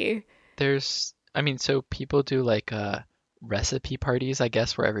gotta be. So people do like recipe parties, I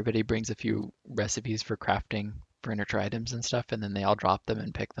guess, where everybody brings a few recipes for crafting furniture items and stuff, and then they all drop them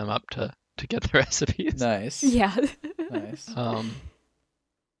and pick them up to get the recipes. Nice. Yeah. Nice.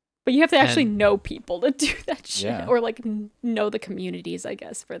 But you have to actually And- know people to do that shit, Yeah. or like know the communities, I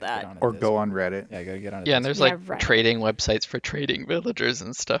guess, for Get that. on it Or this go way. on Reddit. Yeah, gotta get on it. Yeah, and this there's Yeah, like right. trading websites for trading villagers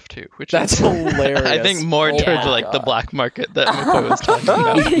and stuff too, which That's is hilarious. I think more Oh towards my like the God. black market that McCoy was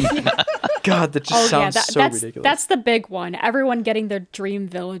talking about. God, that just sounds so that's ridiculous. that's the big one. Everyone getting their dream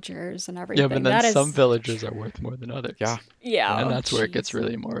villagers and everything. Yeah, but That then is, some villagers are worth more than others. Yeah. yeah, And that's where it gets jeez.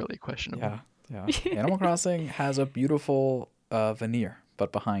 really morally questionable. Yeah, yeah. Animal Crossing has a beautiful veneer,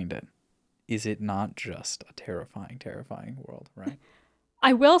 but behind it, is it not just a terrifying, terrifying world, right?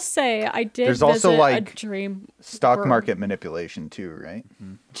 I will say I did There's visit also, like, a dream. Stock world. market manipulation too, right?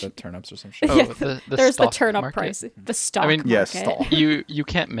 The turnips or some shit. Oh, Yeah, the There's the stock turnip market. price, the stock mean- market. Yeah, stock. You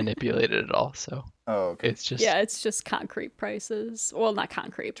can't manipulate it at all, so Oh, okay. it's just Yeah, it's just concrete prices. Well, not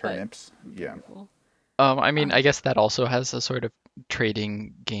concrete, Turnips. Yeah. but I mean, I guess that also has a sort of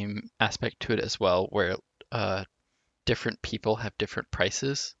trading game aspect to it as well, where different people have different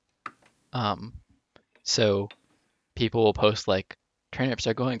prices. So people will post like turnips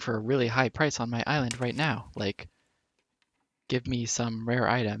are going for a really high price on my island right now. Like, give me some rare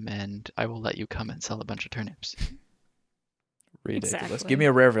item and I will let you come and sell a bunch of turnips. Ridiculous. Exactly. Give me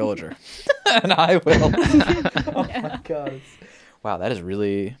a rare villager, and I will. Oh my god. Wow, that is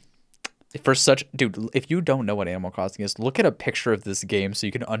really for such dude. If you don't know what Animal Crossing is, look at a picture of this game so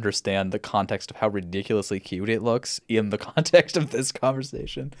you can understand the context of how ridiculously cute it looks in the context of this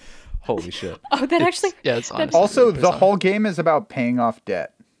conversation. Holy shit. oh, that actually, It's honestly Also, really the bizarre. whole game is about paying off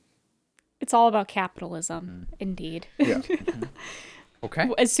debt. it's all about capitalism, indeed. Yeah. Okay.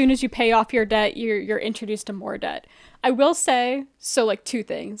 As soon as you pay off your debt, you're introduced to more debt. I will say, so like 2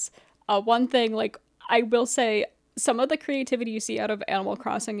 things. One thing, like I will say, some of the creativity you see out of Animal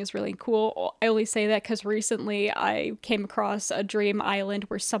Crossing is really cool. I only say that because recently I came across a dream island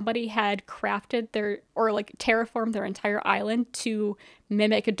where somebody had crafted like terraformed their entire island to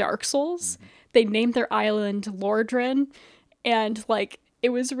mimic Dark Souls. They named their island Lordran, and like it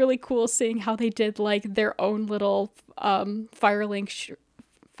was really cool seeing how they did like their own little Firelink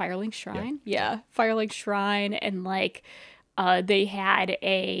Shrine? Yeah, Firelink Shrine, and like they had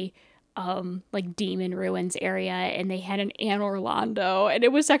a like demon ruins area, and they had an Anne Orlando, and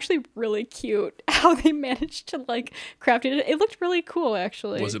it was actually really cute how they managed to like craft it. It looked really cool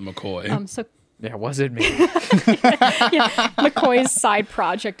actually. Was it McCoy? So Yeah, was it me? yeah, McCoy's side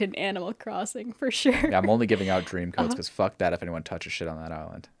project in Animal Crossing for sure. Yeah, I'm only giving out dream codes because fuck that if anyone touches shit on that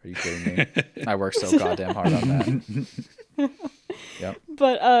island. Are you kidding me? I work so goddamn hard on that. Yep.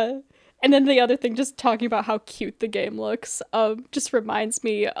 But and then the other thing, just talking about how cute the game looks, just reminds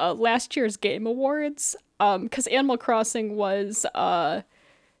me last year's Game Awards, because Animal Crossing was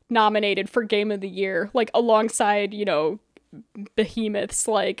nominated for Game of the Year, like alongside, you know, behemoths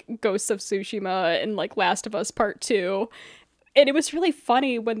like Ghosts of Tsushima and like Last of Us Part 2. And it was really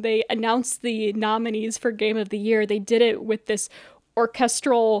funny when they announced the nominees for Game of the Year. They did it with this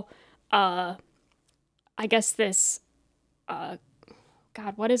orchestral, I guess this,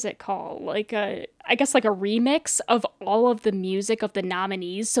 God, what is it called? Like I guess like a remix of all of the music of the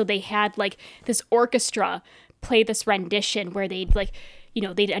nominees. So they had like this orchestra play this rendition where they'd like, you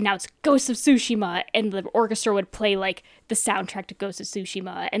know, they'd announce Ghost of Tsushima, and the orchestra would play like the soundtrack to Ghost of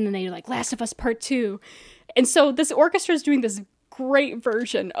Tsushima, and then they'd like Last of Us Part 2. And so this orchestra is doing this great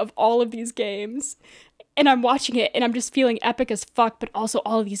version of all of these games. And I'm watching it and I'm just feeling epic as fuck, but also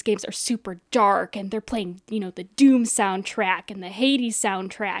all of these games are super dark and they're playing, the Doom soundtrack and the Hades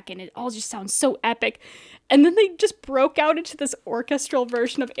soundtrack and it all just sounds so epic. And then they just broke out into this orchestral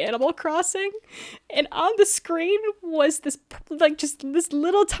version of Animal Crossing. And on the screen was this, just this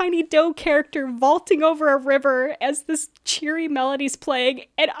little tiny doe character vaulting over a river as this cheery melody's playing.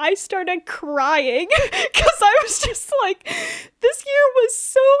 And I started crying because I was just like, this year was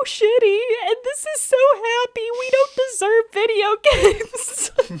so shitty and this is so happy. We don't deserve video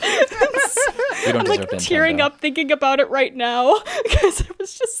games. We don't I'm deserve tearing Nintendo. up thinking about it right now because it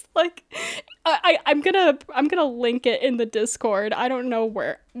was just like, I'm gonna link it in the Discord. I don't know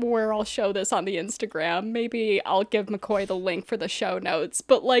where I'll show this on the Instagram. Maybe I'll give McCoy the link for the show notes.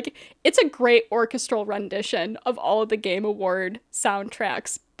 But it's a great orchestral rendition of all of the Game Award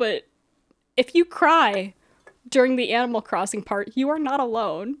soundtracks. But if you cry during the Animal Crossing part, you are not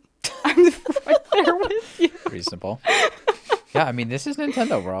alone. I'm right there with you. Reasonable. Yeah, I mean, this is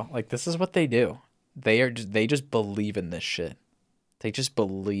Nintendo, bro. This is what they do. They just believe in this shit. They just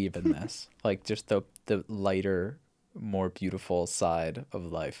believe in this. Just the lighter, more beautiful side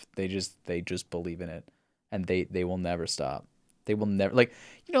of life. They just believe in it, and they will never stop. They will never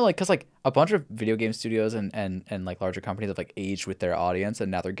because a bunch of video game studios and larger companies have aged with their audience,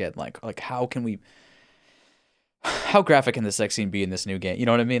 and now they're getting how graphic can the sex scene be in this new game? You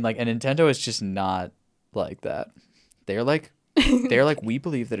know what I mean? And Nintendo is just not like that. They're we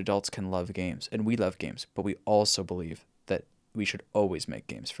believe that adults can love games, and we love games, but we also believe that we should always make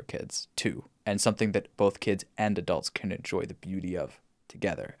games for kids too, and something that both kids and adults can enjoy the beauty of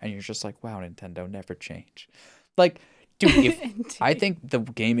together. And you're just like, wow, Nintendo never change. Dude, I think the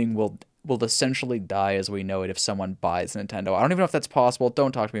gaming will essentially die as we know it if someone buys Nintendo. I don't even know if that's possible.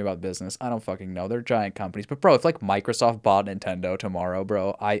 Don't talk to me about business. I don't fucking know. They're giant companies. But bro, if Microsoft bought Nintendo tomorrow,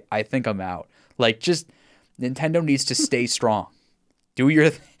 bro, I think I'm out. Just Nintendo needs to stay strong. Do your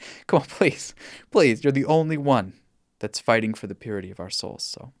thing. Come on, please. Please, you're the only one that's fighting for the purity of our souls.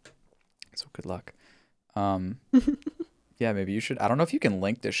 So good luck. Yeah, maybe you should. I don't know if you can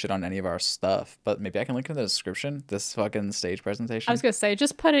link this shit on any of our stuff, but maybe I can link it in the description. This fucking stage presentation. I was gonna say,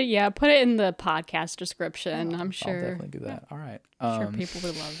 just put it in the podcast description. I'm sure. I'll definitely do that. All right. I'm sure people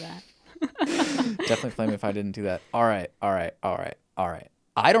would love that. Definitely flame me if I didn't do that. All right. I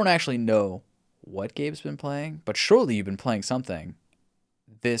don't actually know what Gabe's been playing, but surely you've been playing something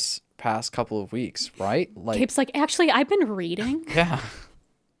this past couple of weeks, right? Gabe's actually, I've been reading. Yeah.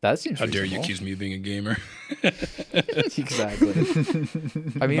 That seems How dare you reasonable. accuse me of being a gamer? Exactly.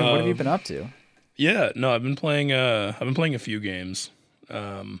 I mean, what have you been up to? Yeah, no, I've been playing a few games.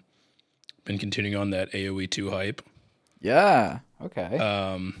 Been continuing on that AoE 2 hype. Yeah. Okay.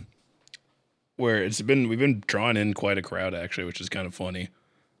 Where we've been drawing in quite a crowd actually, which is kind of funny.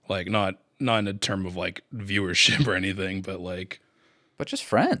 Not in a term of viewership or anything, but but just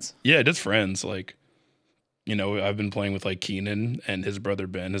friends. yeah, just friends. I've been playing with Keenan, and his brother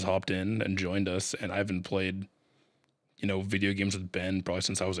Ben has hopped in and joined us, and I haven't played, video games with Ben probably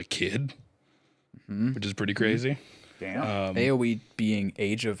since I was a kid, which is pretty crazy. Damn. AoE being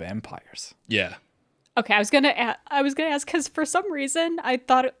Age of Empires. Yeah. Okay, I was gonna ask because for some reason I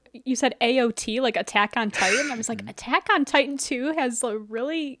thought you said AOT, like Attack on Titan. I was like, Attack on Titan 2 has a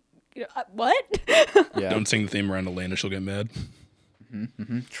really what? Yeah. Don't sing the theme around Elena; she'll get mad.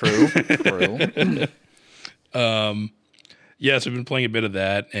 True. Yeah, so I've been playing a bit of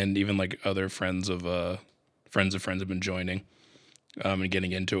that, and even other friends of friends have been joining, and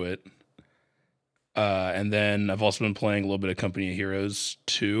getting into it. And then I've also been playing a little bit of Company of Heroes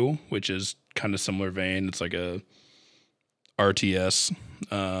 2, which is kind of similar vein. It's like a RTS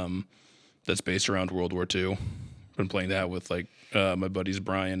that's based around World War II. Been playing that with my buddies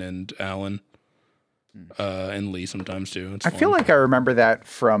Brian and Alan, and Lee sometimes too. It's I fun. feel like I remember that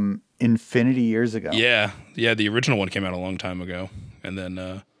from infinity years ago. Yeah. The original one came out a long time ago, and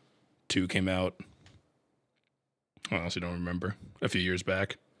then 2 came out. I honestly don't remember, a few years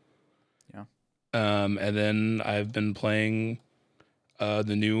back. Yeah. And then I've been playing the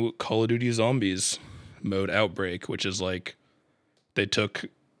new Call of Duty Zombies mode Outbreak, which is they took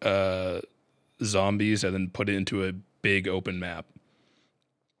zombies and then put it into a big open map.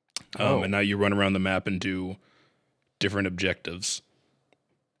 And now you run around the map and do different objectives.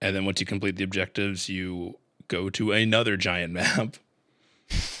 And then once you complete the objectives, you go to another giant map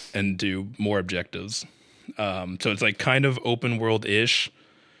and do more objectives. So it's kind of open world-ish.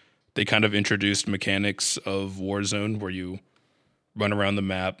 They kind of introduced mechanics of Warzone where you run around the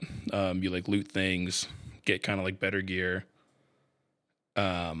map, you loot things, get kind of better gear,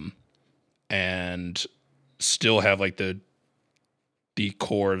 and still have the the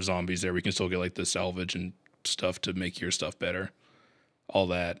core of zombies there. We can still get like the salvage and stuff to make your stuff better. All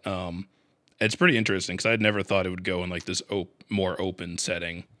that. It's pretty interesting because I'd never thought it would go in like this more open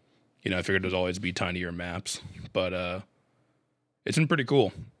setting. You know, I figured it would always be tinier maps, but it's been pretty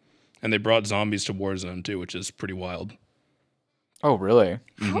cool. And they brought zombies to Warzone too, which is pretty wild. Oh, really?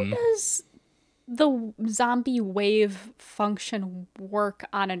 How does the zombie wave function work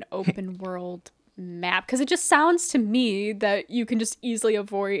on an open world map? Because it just sounds to me that you can just easily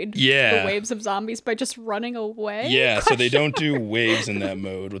avoid the waves of zombies by just running away. Yeah, so they don't do waves in that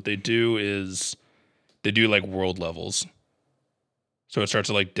mode. What they do is they do like world levels. So it starts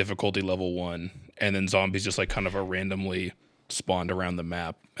at like difficulty level 1, and then zombies just like kind of are randomly spawned around the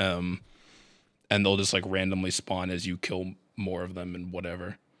map. And they'll just like randomly spawn as you kill more of them and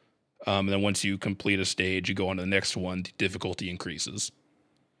whatever. And then once you complete a stage, you go on to the next one, the difficulty increases.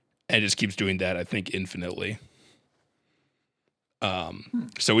 And it just keeps doing that, I think, infinitely.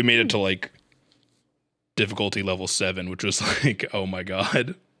 So we made it to like difficulty level 7, which was like, oh my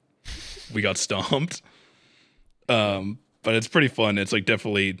god, we got stomped. But it's pretty fun. It's like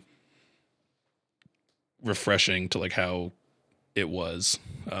definitely refreshing to like how it was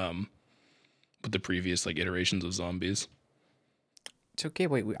with the previous like iterations of zombies. It's okay.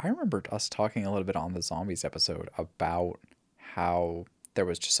 Wait, I remember us talking a little bit on the zombies episode about how there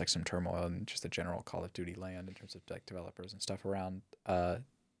was just like some turmoil in just the general Call of Duty land in terms of like developers and stuff around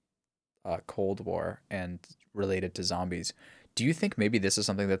Cold War and related to zombies. Do you think maybe this is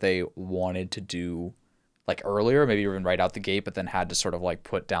something that they wanted to do like earlier, maybe even right out the gate, but then had to sort of like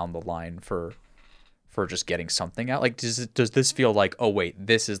put down the line for just getting something out? Like, does this feel like, oh wait,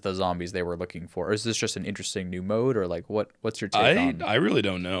 this is the zombies they were looking for? Or is this just an interesting new mode, or like what's your take on? I really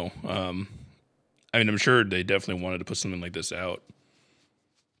don't know. I mean, I'm sure they definitely wanted to put something like this out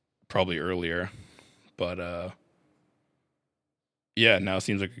probably earlier, but yeah, now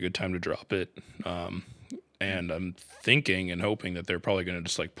seems like a good time to drop it. And I'm thinking and hoping that they're probably going to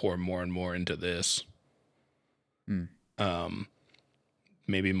just like pour more and more into this.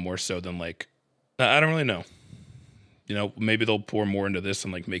 Maybe more so than like, I don't really know. You know, maybe they'll pour more into this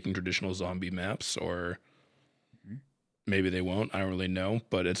than like making traditional zombie maps, or maybe they won't. I don't really know,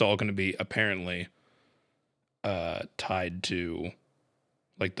 but it's all going to be apparently tied to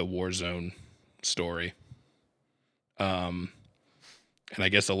like the Warzone story. And I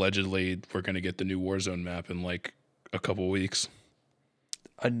guess allegedly we're going to get the new Warzone map in like a couple weeks.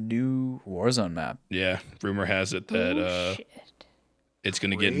 A new Warzone map? Yeah, rumor has it that it's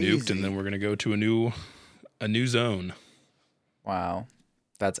going to get nuked, and then we're going to go to a new zone. Wow.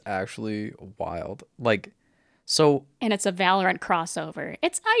 That's actually wild. Like, so... And it's a Valorant crossover.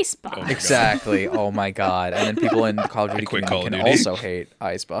 It's Icebox. Oh exactly. Oh my god. And then people in Call of Duty community can also hate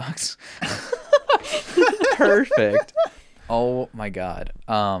Icebox. Perfect. Oh my god.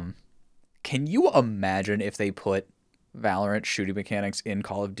 Can you imagine if they put Valorant shooting mechanics in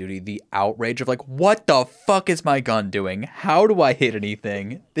Call of Duty? The outrage of like, what the fuck is my gun doing? How do I hit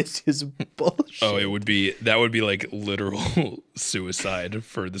anything? This is bullshit. Oh, that would be like literal suicide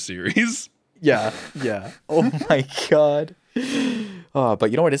for the series. Yeah. Oh my god.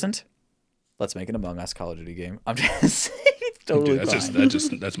 But you know what isn't? Let's make an Among Us Call of Duty game. I'm just saying, it's totally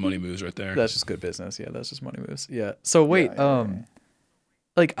Dude, that's money moves right there. That's just good business. Yeah, that's just money moves. Yeah. So wait,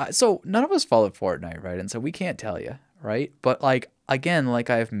 like, so none of us followed Fortnite, right? And so we can't tell you, right? But like, again, like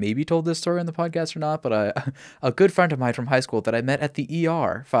I've maybe told this story on the podcast or not, but a good friend of mine from high school that I met at the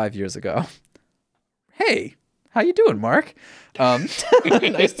ER 5 years ago. Hey, how you doing, Mark?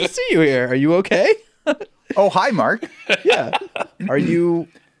 Nice to see you here. Are you okay? Oh, hi, Mark. Yeah. Are you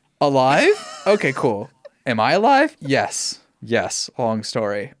alive? Okay, cool. Am I alive? Yes. Long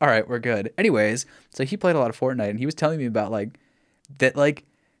story. All right, we're good. Anyways, so he played a lot of Fortnite, and he was telling me about like that, like,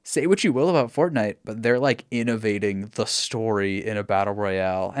 say what you will about Fortnite, but they're like innovating the story in a battle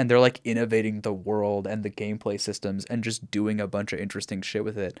royale, and they're like innovating the world and the gameplay systems and just doing a bunch of interesting shit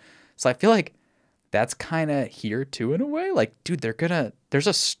with it. So I feel like that's kind of here too in a way. Like, dude, there's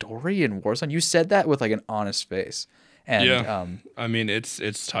a story in Warzone. You said that with like an honest face. And yeah, I mean, it's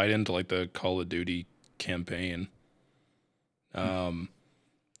tied into like the Call of Duty campaign. And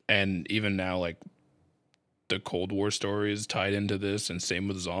even now, like the Cold War story is tied into this, and same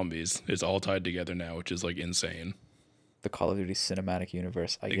with zombies. It's all tied together now, which is like insane. The Call of Duty cinematic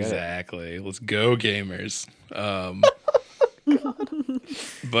universe. I get exactly. Let's go, gamers.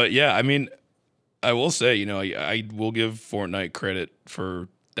 But yeah, I mean, I will say, you know, I will give Fortnite credit for.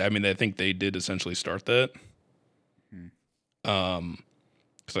 I mean, I think they did essentially start that.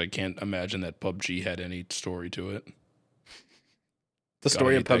 Because I can't imagine that PUBG had any story to it. The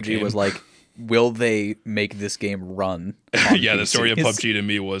story of PUBG was like, will they make this game run? On Yeah, the story of PCs? PUBG to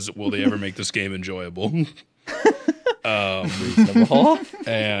me was, will they ever make this game enjoyable? Reasonable.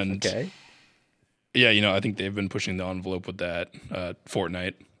 And Okay. yeah, I think they've been pushing the envelope with that.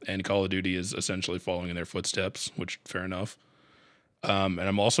 Fortnite and Call of Duty is essentially following in their footsteps, which fair enough. And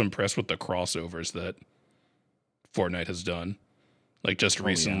I'm also impressed with the crossovers that Fortnite has done. Like just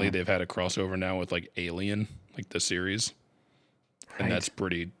recently, they've had a crossover now with like Alien, like the series, and that's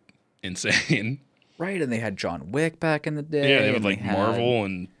pretty insane. Right, and they had John Wick back in the day. Yeah, they have and like had Marvel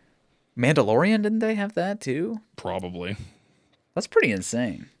and Mandalorian, didn't they have that too? probably. That's pretty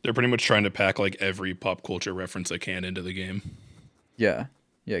insane. They're pretty much trying to pack like every pop culture reference they can into the game. Yeah.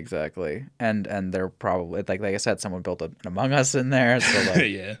 Yeah, exactly. And they're probably like I said, someone built an Among Us in there. So like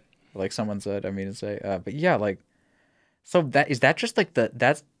Yeah. like someone said, I mean to say. But yeah, like so that just like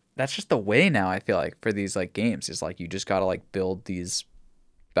that's just the way now, I feel like, for these like games. Is like you just gotta like build these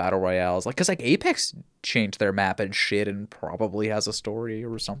battle royales, like, because like Apex changed their map and shit and probably has a story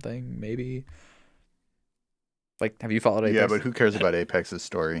or something, maybe. Like, have you followed Apex? Yeah, but who cares about Apex's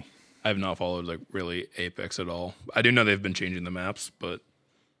story? I have not followed like really Apex at all. I do know they've been changing the maps, but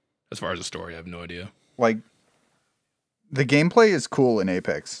as far as the story, I have no idea. Like, the gameplay is cool in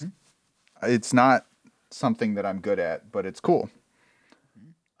Apex. It's not something that I'm good at, but it's cool.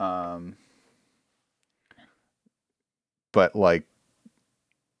 But like,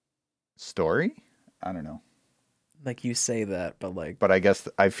 story? I don't know. Like, you say that, but like, But I guess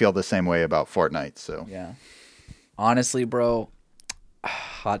I feel the same way about Fortnite, so. yeah. Honestly, bro,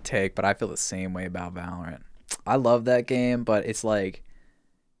 hot take, but I feel the same way about Valorant. I love that game, but it's like,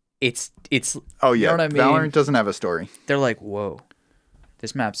 it's Oh you yeah, know what I mean? Valorant doesn't have a story. They're like, whoa,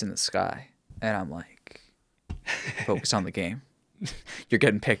 this map's in the sky. And I'm like, focus on the game. You're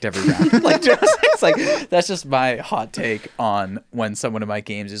getting picked every round. Like, it's like, that's just my hot take on when someone in my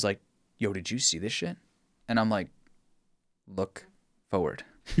games is like, yo, did you see this shit? And I'm like, look forward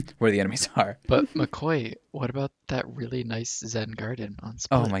where the enemies are. But McCoy, what about that really nice Zen garden on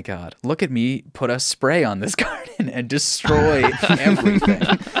Split? Oh my God. Look at me put a spray on this garden and destroy everything.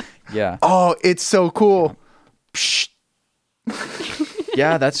 Yeah. Oh, it's so cool. Psh.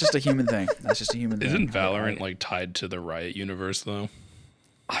 Yeah, that's just a human thing. That's just a human thing. Isn't Valorant like tied to the Riot universe though?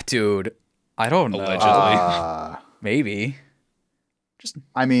 Dude, I don't know. Allegedly. Maybe.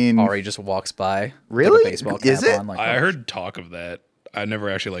 I mean, Ari just walks by. Really? With a baseball cap Is it? on, like, I oh, heard talk of that. I never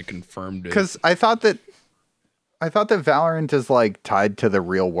actually like confirmed it. because I thought that Valorant is like tied to the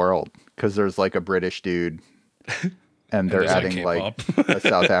real world because there's like a British dude, and they're there's, like, adding like K-pop. a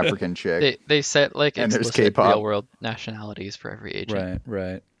South African chick. They set like And there's explicit K-pop. real world nationalities for every agent.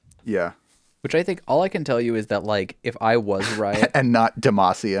 Right. Yeah, Which I think all I can tell you is that, like, if I was Riot. and not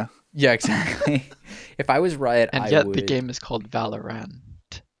Demacia. Yeah, exactly. If I was Riot, And I yet would. the game is called Valorant.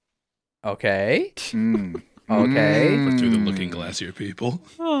 Okay. Mm. Okay. Look through the looking glass here, people.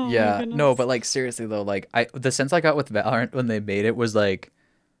 Oh, my Yeah, goodness. no, but like seriously though, like the sense I got with Valorant when they made it was like,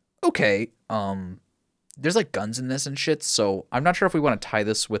 okay, there's like guns in this and shit, so I'm not sure if we want to tie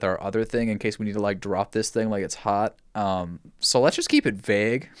this with our other thing in case we need to like drop this thing like it's hot. So let's just keep it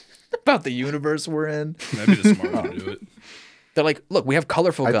vague about the universe we're in. That'd be the smart way to do it. They're like, look, we have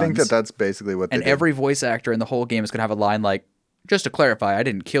colorful I guns. think that's basically what they and did. every voice actor in the whole game is gonna have a line like, just to clarify, I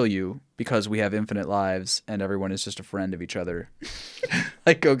didn't kill you because we have infinite lives and everyone is just a friend of each other.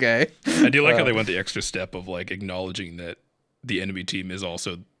 Like, okay. I do like how they went the extra step of like acknowledging that the enemy team is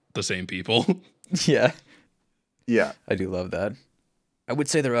also the same people. Yeah. Yeah, I do love that. I would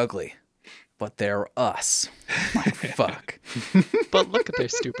say they're ugly, but they're us. Like, fuck. But look at their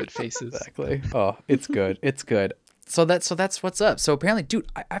stupid faces. Exactly. Oh, it's good. It's good. So that's what's up. So apparently, dude,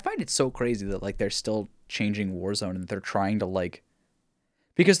 I find it so crazy that like they're still changing Warzone and they're trying to like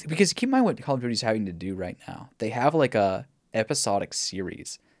because keep in mind what Call of Duty's having to do right now. They have like a episodic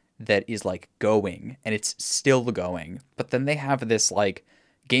series that is like going and it's still going, but then they have this like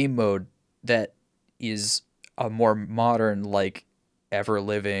game mode that is a more modern, like ever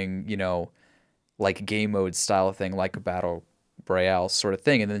living, you know, like game mode style thing, like a battle royale sort of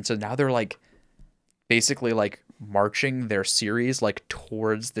thing. And then so now they're like basically like marching their series like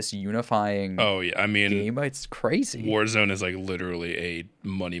towards this unifying Oh yeah, I mean, game. It's crazy. Warzone is like literally a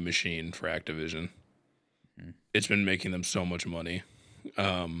money machine for Activision. It's been making them so much money,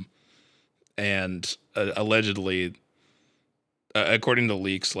 and allegedly, according to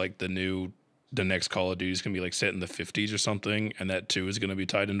leaks, like the next Call of Duty is gonna be like set in the 50s or something, and that too is gonna be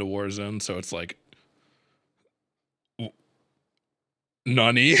tied into Warzone. So it's like,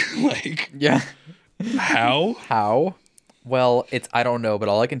 nani? Like, Yeah. how? How? Well, I don't know, but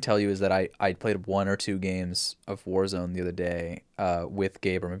all I can tell you is that I played 1 or 2 games of Warzone the other day with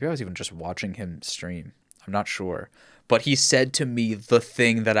Gabe, or maybe I was even just watching him stream. I'm not sure. But he said to me the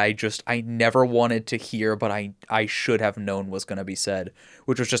thing that I never wanted to hear, but I should have known was going to be said,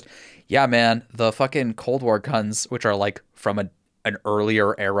 which was just, yeah, man, the fucking Cold War guns, which are like from an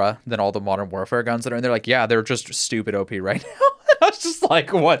earlier era than all the Modern Warfare guns that are in there, like, yeah, they're just stupid OP right now. I was just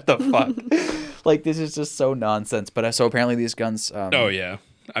like, what the fuck? Like, this is just so nonsense. But so apparently these guns. Oh yeah,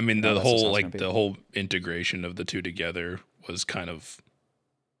 I mean no, the that's just how whole it's gonna be. the whole integration of the two together was kind of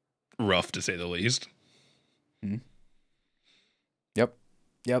rough to say the least.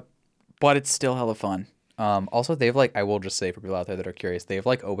 Yep. But it's still hella fun. Also, they've like, I will just say for people out there that are curious, they've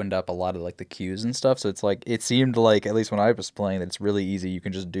like opened up a lot of like the queues and stuff. So it's like, it seemed like, at least when I was playing, that it's really easy. You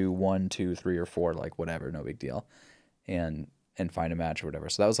can just do 1, 2, 3, or 4, like whatever, no big deal, and find a match or whatever.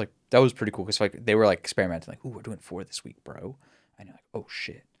 So that was pretty cool because like they were like experimenting, like, ooh, we're doing 4 this week, bro. And you're like, oh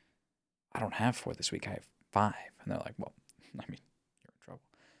shit, I don't have 4 this week. I have 5. And they're like, well, I mean, you're in trouble.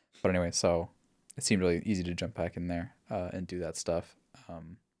 But anyway, so it seemed really easy to jump back in there and do that stuff.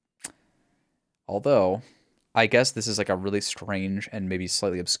 Although, I guess this is like a really strange and maybe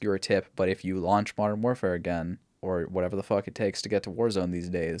slightly obscure tip, but if you launch Modern Warfare again, or whatever the fuck it takes to get to Warzone these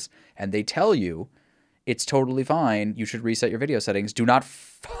days, and they tell you it's totally fine, you should reset your video settings, do not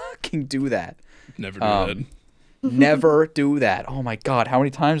fucking do that. Never do that. Never do that. Oh my god, how many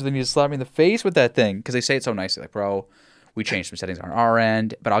times do they need to slap me in the face with that thing? Because they say it so nicely, like, bro, we changed some settings on our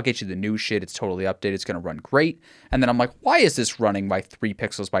end, but I'll get you the new shit. It's totally updated. It's going to run great. And then I'm like, why is this running by 3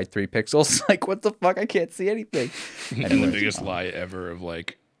 pixels by 3 pixels? Like, what the fuck? I can't see anything. And the biggest lie ever of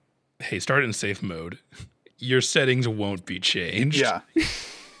like, hey, start in safe mode. Your settings won't be changed. Yeah.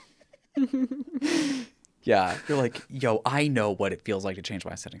 Yeah, you're like, yo, I know what it feels like to change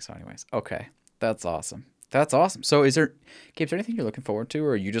my settings. So anyways, okay, that's awesome. That's awesome. So Gabe, is there anything you're looking forward to, or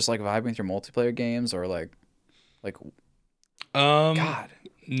are you just like vibing with your multiplayer games, or like, God,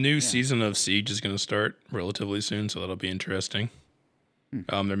 new season of Siege is going to start relatively soon, so that'll be interesting.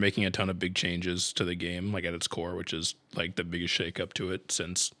 They're making a ton of big changes to the game, like at its core, which is like the biggest shakeup to it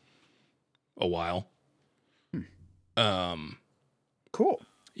since a while. Cool.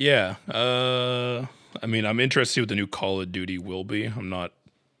 Yeah. I mean, I'm interested to see what the new Call of Duty will be. I'm not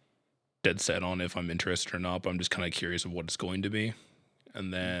dead set on if I'm interested or not, but I'm just kind of curious of what it's going to be.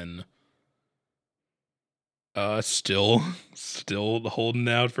 And then still holding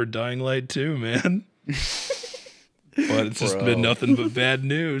out for Dying Light 2, man. But it's just been nothing but bad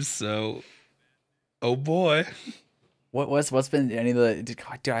news, so oh boy. what's been any of the? Dude,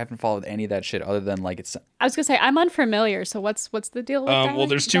 I haven't followed any of that shit other than like it's. I was gonna say I'm unfamiliar. So what's the deal with Well,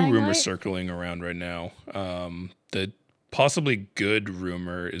 there's 2 Dying rumors Light? circling around right now. The possibly good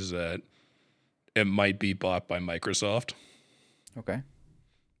rumor is that it might be bought by Microsoft, Okay.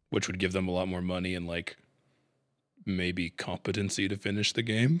 which would give them a lot more money and like maybe competency to finish the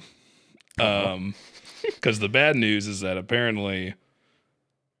game. Because the bad news is that apparently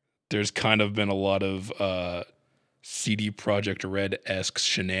there's kind of been a lot of CD Projekt Red-esque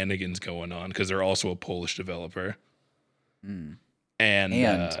shenanigans going on because they're also a Polish developer.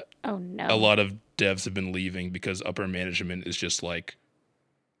 And Oh no. a lot of devs have been leaving because upper management is just like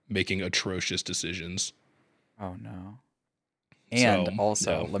making atrocious decisions. Oh no. And So,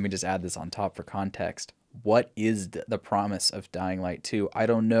 also, no. let me just add this on top for context. What is the promise of Dying Light 2? I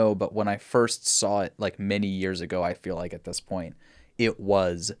don't know, but when I first saw it like many years ago, I feel like at this point, it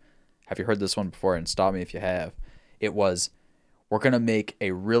was, have you heard this one before? And stop me if you have. It was, we're going to make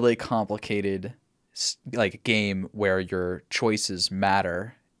a really complicated like game where your choices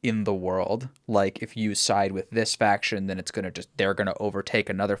matter in the world. Like if you side with this faction, then they're going to overtake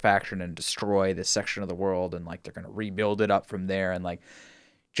another faction and destroy this section of the world, and like they're going to rebuild it up from there, and like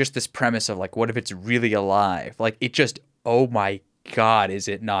just this premise of like, what if it's really alive? Like it just, oh my God, is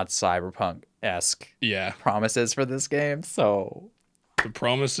it not cyberpunk-esque Yeah, promises for this game? So the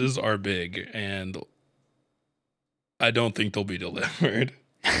promises are big, and I don't think they'll be delivered.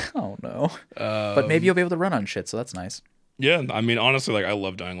 oh no. But maybe you'll be able to run on shit, so that's nice. Yeah, I mean, honestly, like I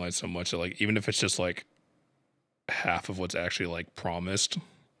love Dying Light so much that like even if it's just like half of what's actually like promised,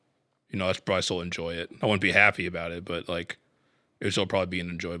 I'd probably still enjoy it. I wouldn't be happy about it, but like it would still probably be an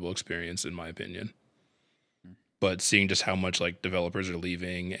enjoyable experience in my opinion. But seeing just how much like developers are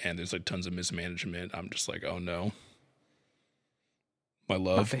leaving and there's like tons of mismanagement, I'm just like, oh no, my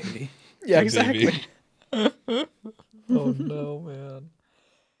love, Baby. Yeah, My exactly. baby. Oh no, man.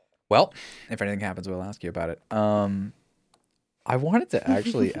 Well, if anything happens, we'll ask you about it. I wanted to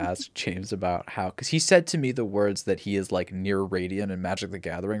actually ask James about how, because he said to me the words that he is like near Radiant and Magic the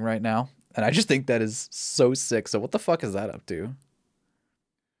Gathering right now, And I just think that is so sick. So what the fuck is that up to?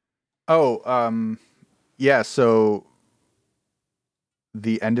 Oh, yeah, so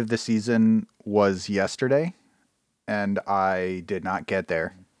the end of the season was yesterday, and I did not get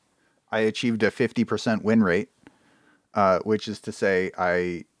there. I achieved a 50% win rate, which is to say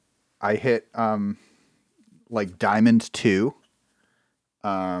I hit like Diamond 2,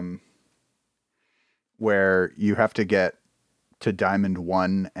 where you have to get to Diamond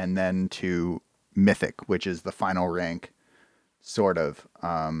 1 and then to Mythic, which is the final rank, sort of.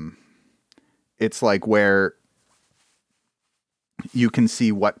 It's like where you can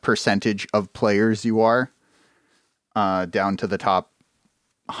see what percentage of players you are, down to the top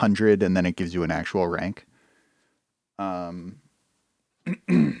 100, and then it gives you an actual rank.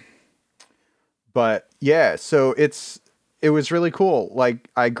 But yeah, so it was really cool. Like,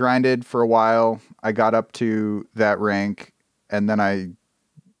 I grinded for a while. I got up to that rank, and then I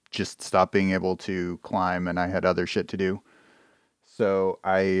just stopped being able to climb, and I had other shit to do. So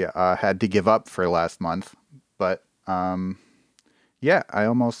I had to give up for last month. But yeah, I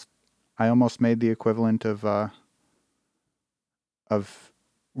almost made the equivalent of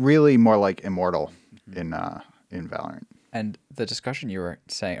really more like Immortal in Valorant. And the discussion you were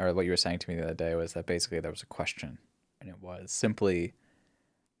saying, or what you were saying to me the other day, was that basically there was a question, and it was simply,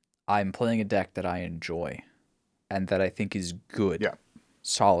 I'm playing a deck that I enjoy, and that I think is good, Yeah.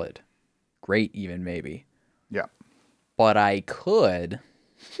 solid, great, even maybe. Yeah. But I could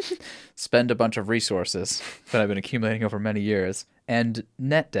spend a bunch of resources that I've been accumulating over many years and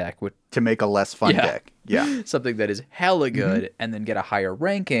net deck with To make a less fun Yeah. deck. Yeah. something that is hella good, and then get a higher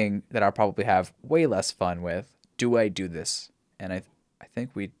ranking that I'll probably have way less fun with. Do I do this? And I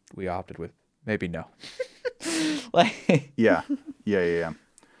think we opted with maybe no. Like, Yeah. Yeah.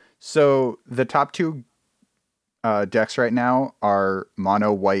 So the top two decks right now are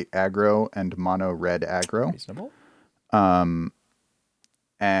mono white aggro and mono red aggro. reasonable.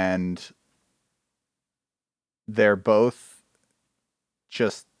 And they're both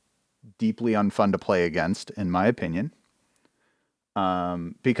just deeply unfun to play against, in my opinion.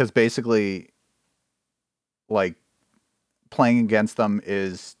 Because basically, like, playing against them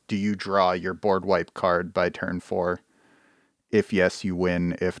is, do you draw your board wipe card by turn 4? If yes, you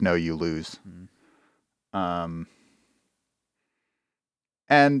win. If no, you lose. And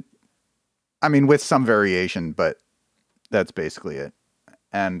I mean, with some variation, but that's basically it.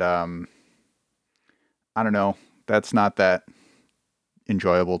 And I don't know. That's not that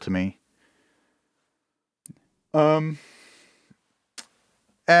enjoyable to me. And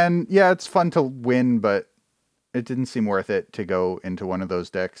yeah, it's fun to win, but it didn't seem worth it to go into one of those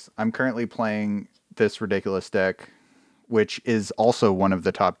decks. I'm currently playing this ridiculous deck, which is also one of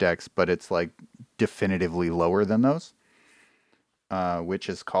the top decks, but it's like definitively lower than those, which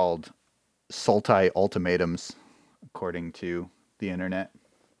is called Sultai Ultimatums, according to the internet.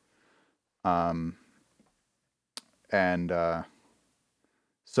 So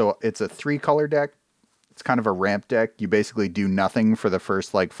it's a 3-color deck. It's kind of a ramp deck. You basically do nothing for the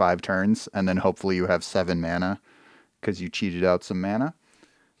first like 5 turns, and then hopefully you have 7 mana because you cheated out some mana.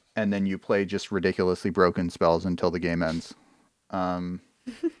 And then you play just ridiculously broken spells until the game ends.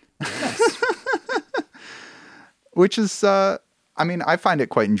 Which is, I mean, I find it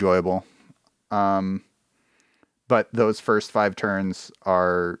quite enjoyable. But those first 5 turns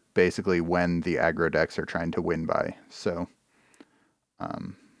are basically when the aggro decks are trying to win by. So,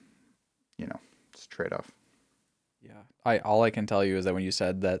 it's a trade-off. Yeah. All I can tell you is that when you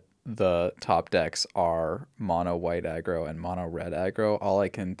said that the top decks are mono white aggro and mono red aggro, all I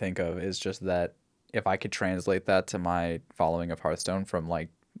can think of is just that if I could translate that to my following of Hearthstone from like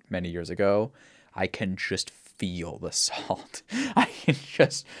many years ago, I can just feel the salt. I can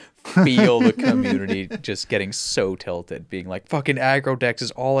just feel the community just getting so tilted, being like, fucking aggro decks is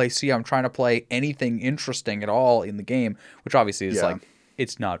all I see. I'm trying to play anything interesting at all in the game, which obviously is like,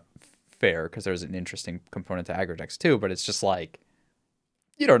 it's not fair because there's an interesting component to aggro decks too, but it's just like,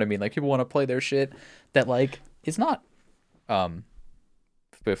 you know what I mean? Like, people want to play their shit that like is not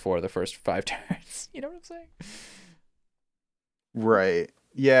before the first 5 turns. You know what I'm saying? Right.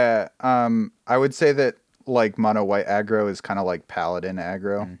 Yeah. I would say that like mono white aggro is kind of like paladin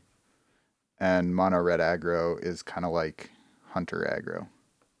aggro, and mono red aggro is kind of like hunter aggro.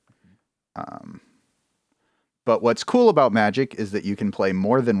 But what's cool about Magic is that you can play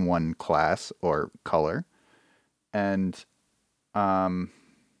more than one class or color, and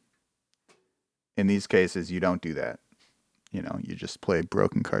in these cases you don't do that. You know, you just play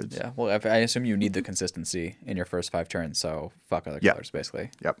broken cards. Yeah. Well, I assume you need the consistency in your first 5 turns, so fuck other colors, basically.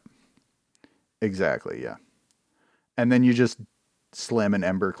 Yep. Exactly, yeah. And then you just Slim and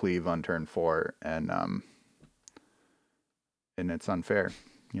Embercleave on turn 4, and it's unfair,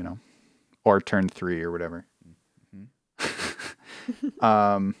 or turn 3 or whatever.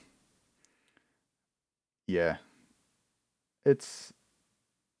 Yeah, it's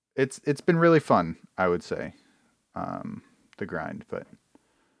been really fun, I would say, the grind, but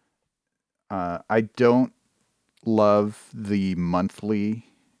I don't love the monthly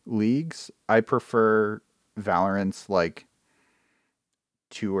leagues. I prefer Valorant's like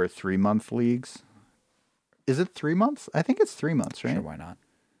 2 or 3 month leagues. Is it 3 months? I think it's 3 months, right? Sure, why not?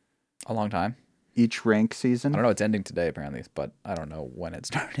 A long time. Each rank season. I don't know. It's ending today apparently, but I don't know when it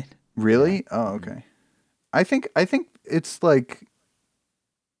started. Really? Oh, okay. I think it's like,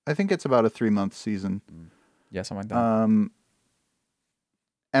 I think it's about a 3 month season. Yeah, something like that.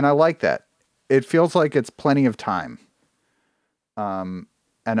 And I like that. It feels like it's plenty of time. And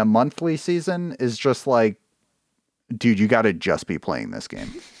a monthly season is just like, dude, you got to just be playing this game.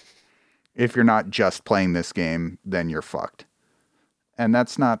 If you're not just playing this game, then you're fucked. And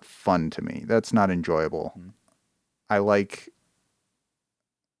that's not fun to me. That's not enjoyable. I don't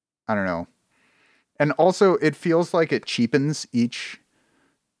know. And also, it feels like it cheapens each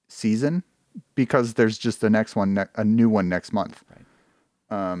season because there's just the next one, a new one next month.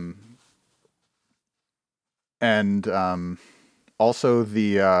 Right. And also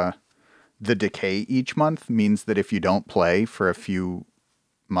the decay each month means that if you don't play for a few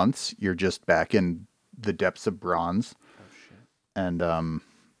months, you're just back in the depths of bronze. Oh shit. And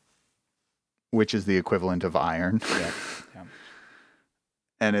which is the equivalent of iron. Yeah.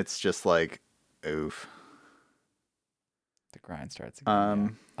 And it's just like, oof. The grind starts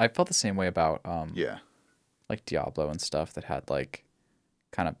again. I felt the same way about Yeah. like Diablo and stuff that had like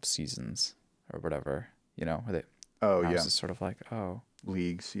kind of seasons or whatever, where they Oh, I yeah. was just sort of like, oh,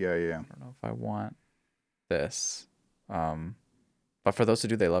 Leagues. Yeah. I don't know if I want this. But for those who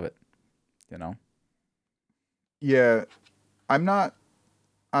do, they love it, Yeah. I don't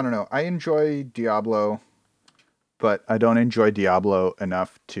know. I enjoy Diablo, but I don't enjoy Diablo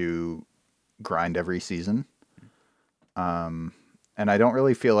enough to grind every season. And I don't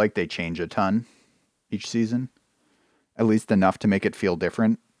really feel like they change a ton each season, at least enough to make it feel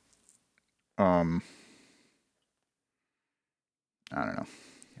different. I don't know.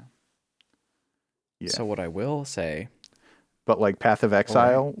 Yeah. So what I will say, But like Path of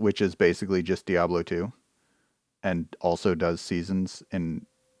Exile, which is basically just Diablo 2, and also does seasons in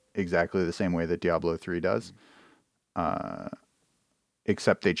exactly the same way that Diablo 3 does,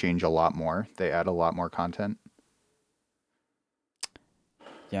 except they change a lot more. They add a lot more content.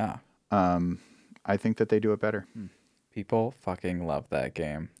 yeah, I think that they do it better. people fucking love that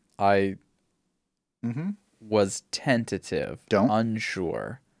game. I was tentative,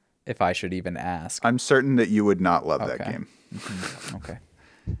 unsure if I should even ask. I'm certain that you would not love that Okay. game. Okay.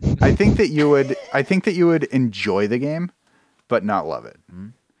 I think that you would enjoy the game, but not love it.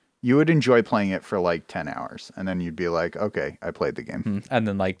 You would enjoy playing it for like 10 hours, and then you'd be like, okay, I played the game. And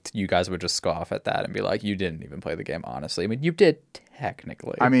then like you guys would just scoff at that and be like, you didn't even play the game, honestly. I mean, you did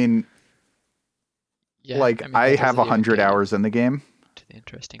technically. I mean, Yeah, like, mean, I that have doesn't even 100 get hours in the game, to the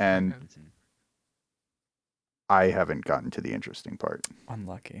interesting and part. I haven't gotten to the interesting part.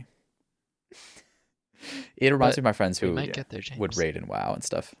 Unlucky. It reminds me of my friends We who might get there, James. would raid and WoW and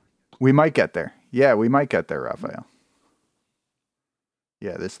stuff. We might get there. Yeah, we might get there, Raphael.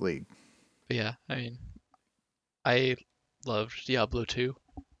 Yeah, this league. But yeah, I mean, I loved Diablo 2,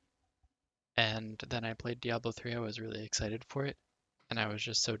 and then I played Diablo 3. I was really excited for it, and I was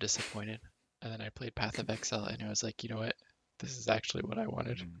just so disappointed. And then I played Path of Exile, and I was like, you know what? This is actually what I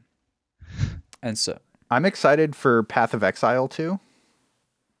wanted. And so I'm excited for Path of Exile 2,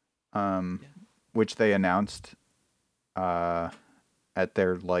 which they announced at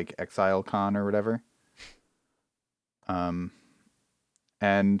their like Exile Con or whatever.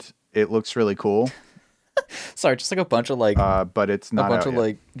 And it looks really cool. sorry, just like a bunch of like but it's not a bunch out of yet.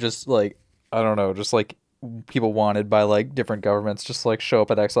 like just like I don't know, just like people wanted by like different governments just like show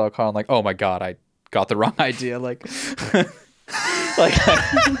up at ExileCon like, oh my god, I got the wrong idea, like like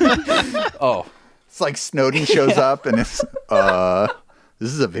oh. It's like Snowden shows up and it's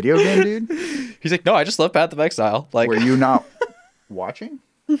this is a video game, dude? He's like, no, I just love Path of Exile. Like, Were you not watching?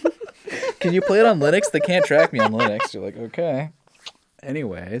 can you play it on Linux? They can't track me on Linux. You're like, okay.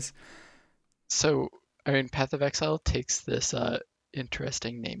 Anyways. So, I mean, Path of Exile takes this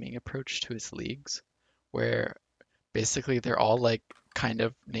interesting naming approach to its leagues, where basically they're all like kind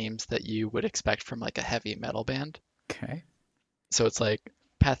of names that you would expect from like a heavy metal band. Okay. So it's like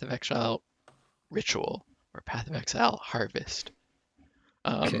Path of Exile Ritual or Path of Exile Harvest.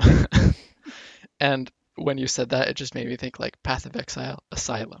 Okay. And when you said that, it just made me think like Path of Exile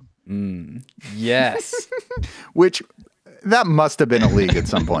Asylum. Yes. Which that must have been a league at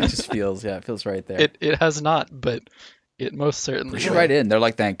some It point. just feels, it feels right there. It has not, but it most certainly We should will. write in. They're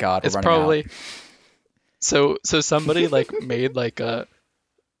like, thank God, we're It's running probably out. so somebody like made like a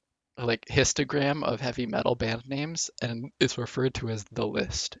like histogram of heavy metal band names, and it's referred to as the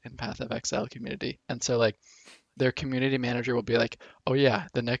list in Path of Exile community. And so like their community manager will be like, oh yeah,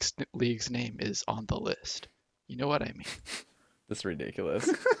 the next league's name is on the list. You know what I mean? That's ridiculous.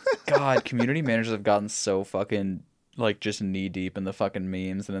 God, community managers have gotten so fucking like just knee deep in the fucking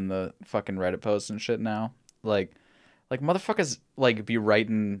memes and in the fucking Reddit posts and shit now. Like motherfuckers like be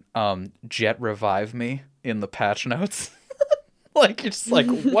writing Jet revive me in the patch notes. Like you're just like,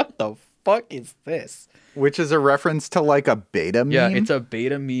 what the fuck is this? Which is a reference to like a beta meme. Yeah, it's a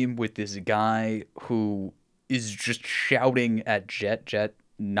beta meme with this guy who is just shouting at Jet,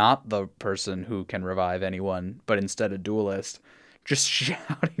 not the person who can revive anyone, but instead a duelist, just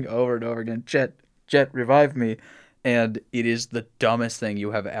shouting over and over again, Jet, revive me. And it is the dumbest thing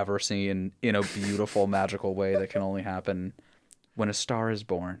you have ever seen in a beautiful, magical way that can only happen when a star is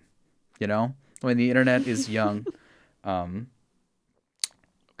born. You know? When the internet is young.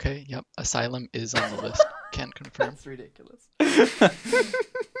 Okay, yep. Asylum is on the list. Can't confirm. It's ridiculous.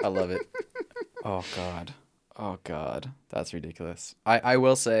 I love it. Oh God. That's ridiculous. I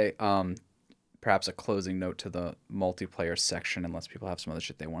will say, perhaps a closing note to the multiplayer section, unless people have some other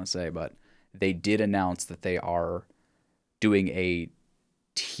shit they want to say, but they did announce that they are doing a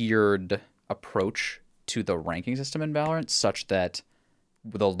tiered approach to the ranking system in Valorant, such that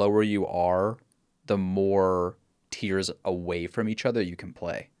the lower you are, the more tiers away from each other you can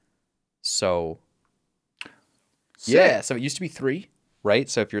play. So yeah, so it used to be 3, right?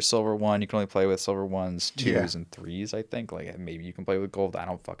 So if you're silver 1, you can only play with silver 1s, 2s, Yeah. and 3s, I think. Like maybe you can play with gold. I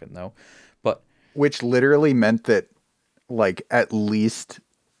don't fucking know. But Which literally meant that like at least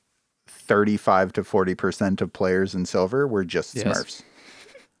 35 to 40% of players in silver were just Yes. Smurfs,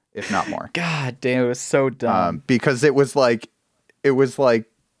 if not more. God damn, it was so dumb. Because it was like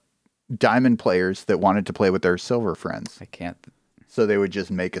diamond players that wanted to play with their silver friends. I can't. So they would just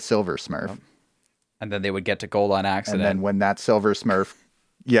make a silver Smurf. And then they would get to gold on accident. And then when that silver Smurf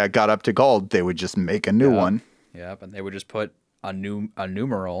got up to gold, they would just make a new one. Yep, and they would just put a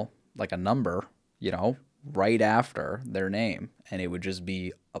numeral, like a number, right after their name, and it would just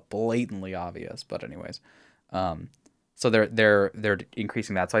be blatantly obvious. But anyways, so they're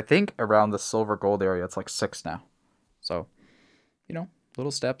increasing that. So I think around the silver gold area, it's like 6 now. So,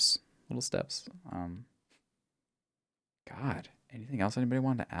 little steps. God, anything else anybody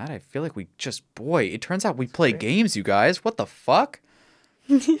wanted to add? I feel like it turns out we play games, you guys. What the fuck?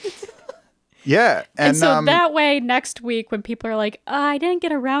 Yeah. And so that way, next week, when people are like, I didn't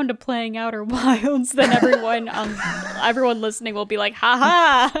get around to playing Outer Wilds, then everyone listening will be like,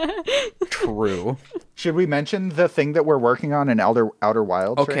 haha. True. Should we mention the thing that we're working on in Outer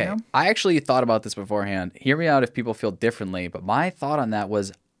Wilds Okay, right now? I actually thought about this beforehand. Hear me out if people feel differently, but my thought on that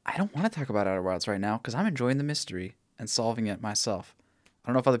was I don't want to talk about Outer Wilds right now because I'm enjoying the mystery and solving it myself. I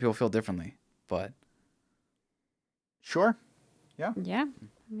don't know if other people feel differently, but Sure. Yeah,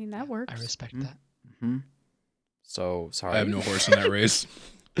 I mean, that works. I respect that. so sorry. I have no horse in that race.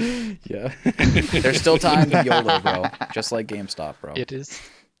 Yeah. There's still time to YOLO, bro. Just like GameStop, bro. It is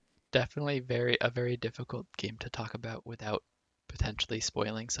definitely a very difficult game to talk about without potentially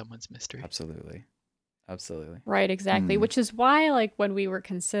spoiling someone's mystery. Absolutely. Right, exactly. Which is why, like, when we were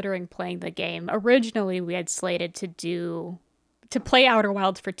considering playing the game, originally we had slated to play Outer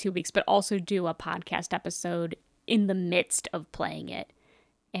Wilds for 2 weeks, but also do a podcast episode in the midst of playing it.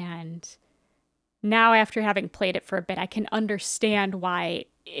 And now, after having played it for a bit, I can understand why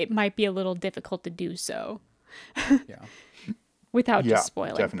it might be a little difficult to do so. Yeah. Without Yeah, just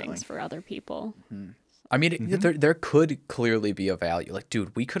spoiling definitely. things for other people. I mean, there could clearly be a value. Like,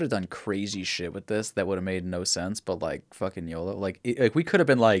 dude, we could have done crazy shit with this that would have made no sense, but like fucking YOLO. Like we could have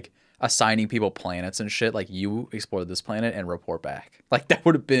been like assigning people planets and shit. Like, you explore this planet and report back. Like, that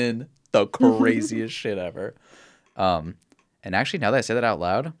would have been the craziest shit ever. And actually, now that I say that out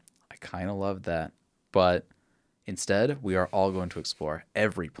loud, I kind of love that. But instead, we are all going to explore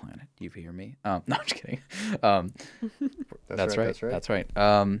every planet. You hear me? No, I'm just kidding. That's right. That's right.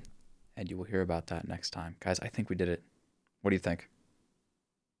 And you will hear about that next time. Guys, I think we did it. What do you think?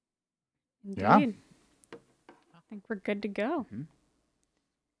 Yeah. Indeed. I think we're good to go.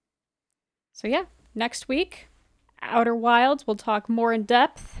 So yeah, next week, Outer Wilds, we'll talk more in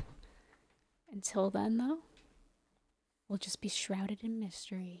depth. Until then, though, we'll just be shrouded in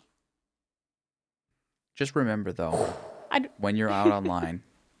mystery. Just remember, though, I'd- when you're out online,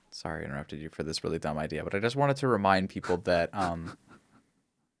 Sorry I interrupted you for this really dumb idea, but I just wanted to remind people that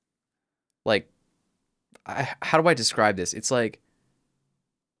like how do I describe this? It's like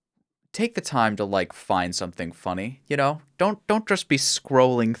take the time to like find something funny, you know? Don't just be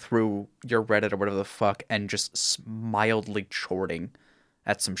scrolling through your Reddit or whatever the fuck and just mildly chorting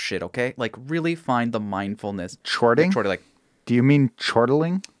at some shit, okay? Like really find the mindfulness. Chorting? Chorting, like Do you mean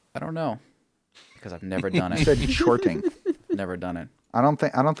chortling? I don't know. Because I've never done I it. said chorting. Never done it. I don't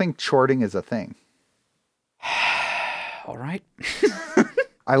think chorting is a thing. All right.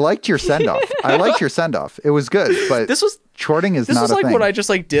 I liked your send off. It was good, but This was chorting is This not was a like thing. when I just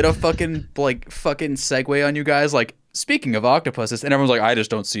like did a fucking segue on you guys. Like speaking of octopuses, and everyone's like, I just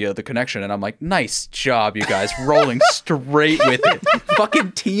don't see the connection, and I'm like, nice job, you guys, rolling straight with it.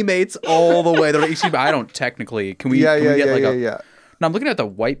 Fucking teammates all the way. They're like, excuse me, I don't technically. Can we? Yeah, can yeah, we get yeah, like yeah, a? yeah. No, I'm looking at the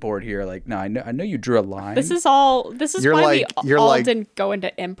whiteboard here. Like, no, I know you drew a line. This is You're why like- we you're all like- didn't go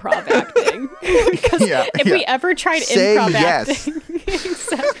into improv acting. Because Yeah, if yeah. we ever tried Say improv yes. acting,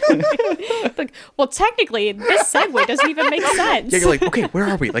 exactly. Like, well, technically, this segue doesn't even make sense. Yeah, you're like, okay, where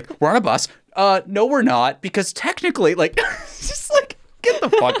are we? Like, we're on a bus. No, we're not, because technically, like, it's just like, get the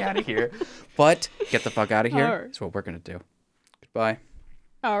fuck out of here. But get the fuck out of here. Alright. That's what we're gonna do. Goodbye.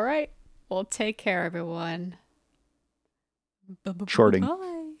 All right. Well, take care, everyone. Chorting.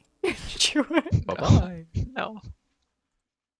 Bye. Sure. Bye bye. No.